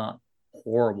hours is not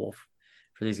horrible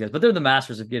for these guys, but they're the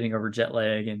masters of getting over jet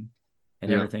lag and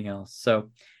everything else.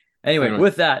 So anyway,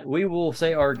 with that, we will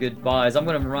say our goodbyes. I'm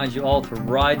going to remind you all to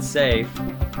ride safe.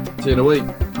 See you in a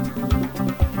week.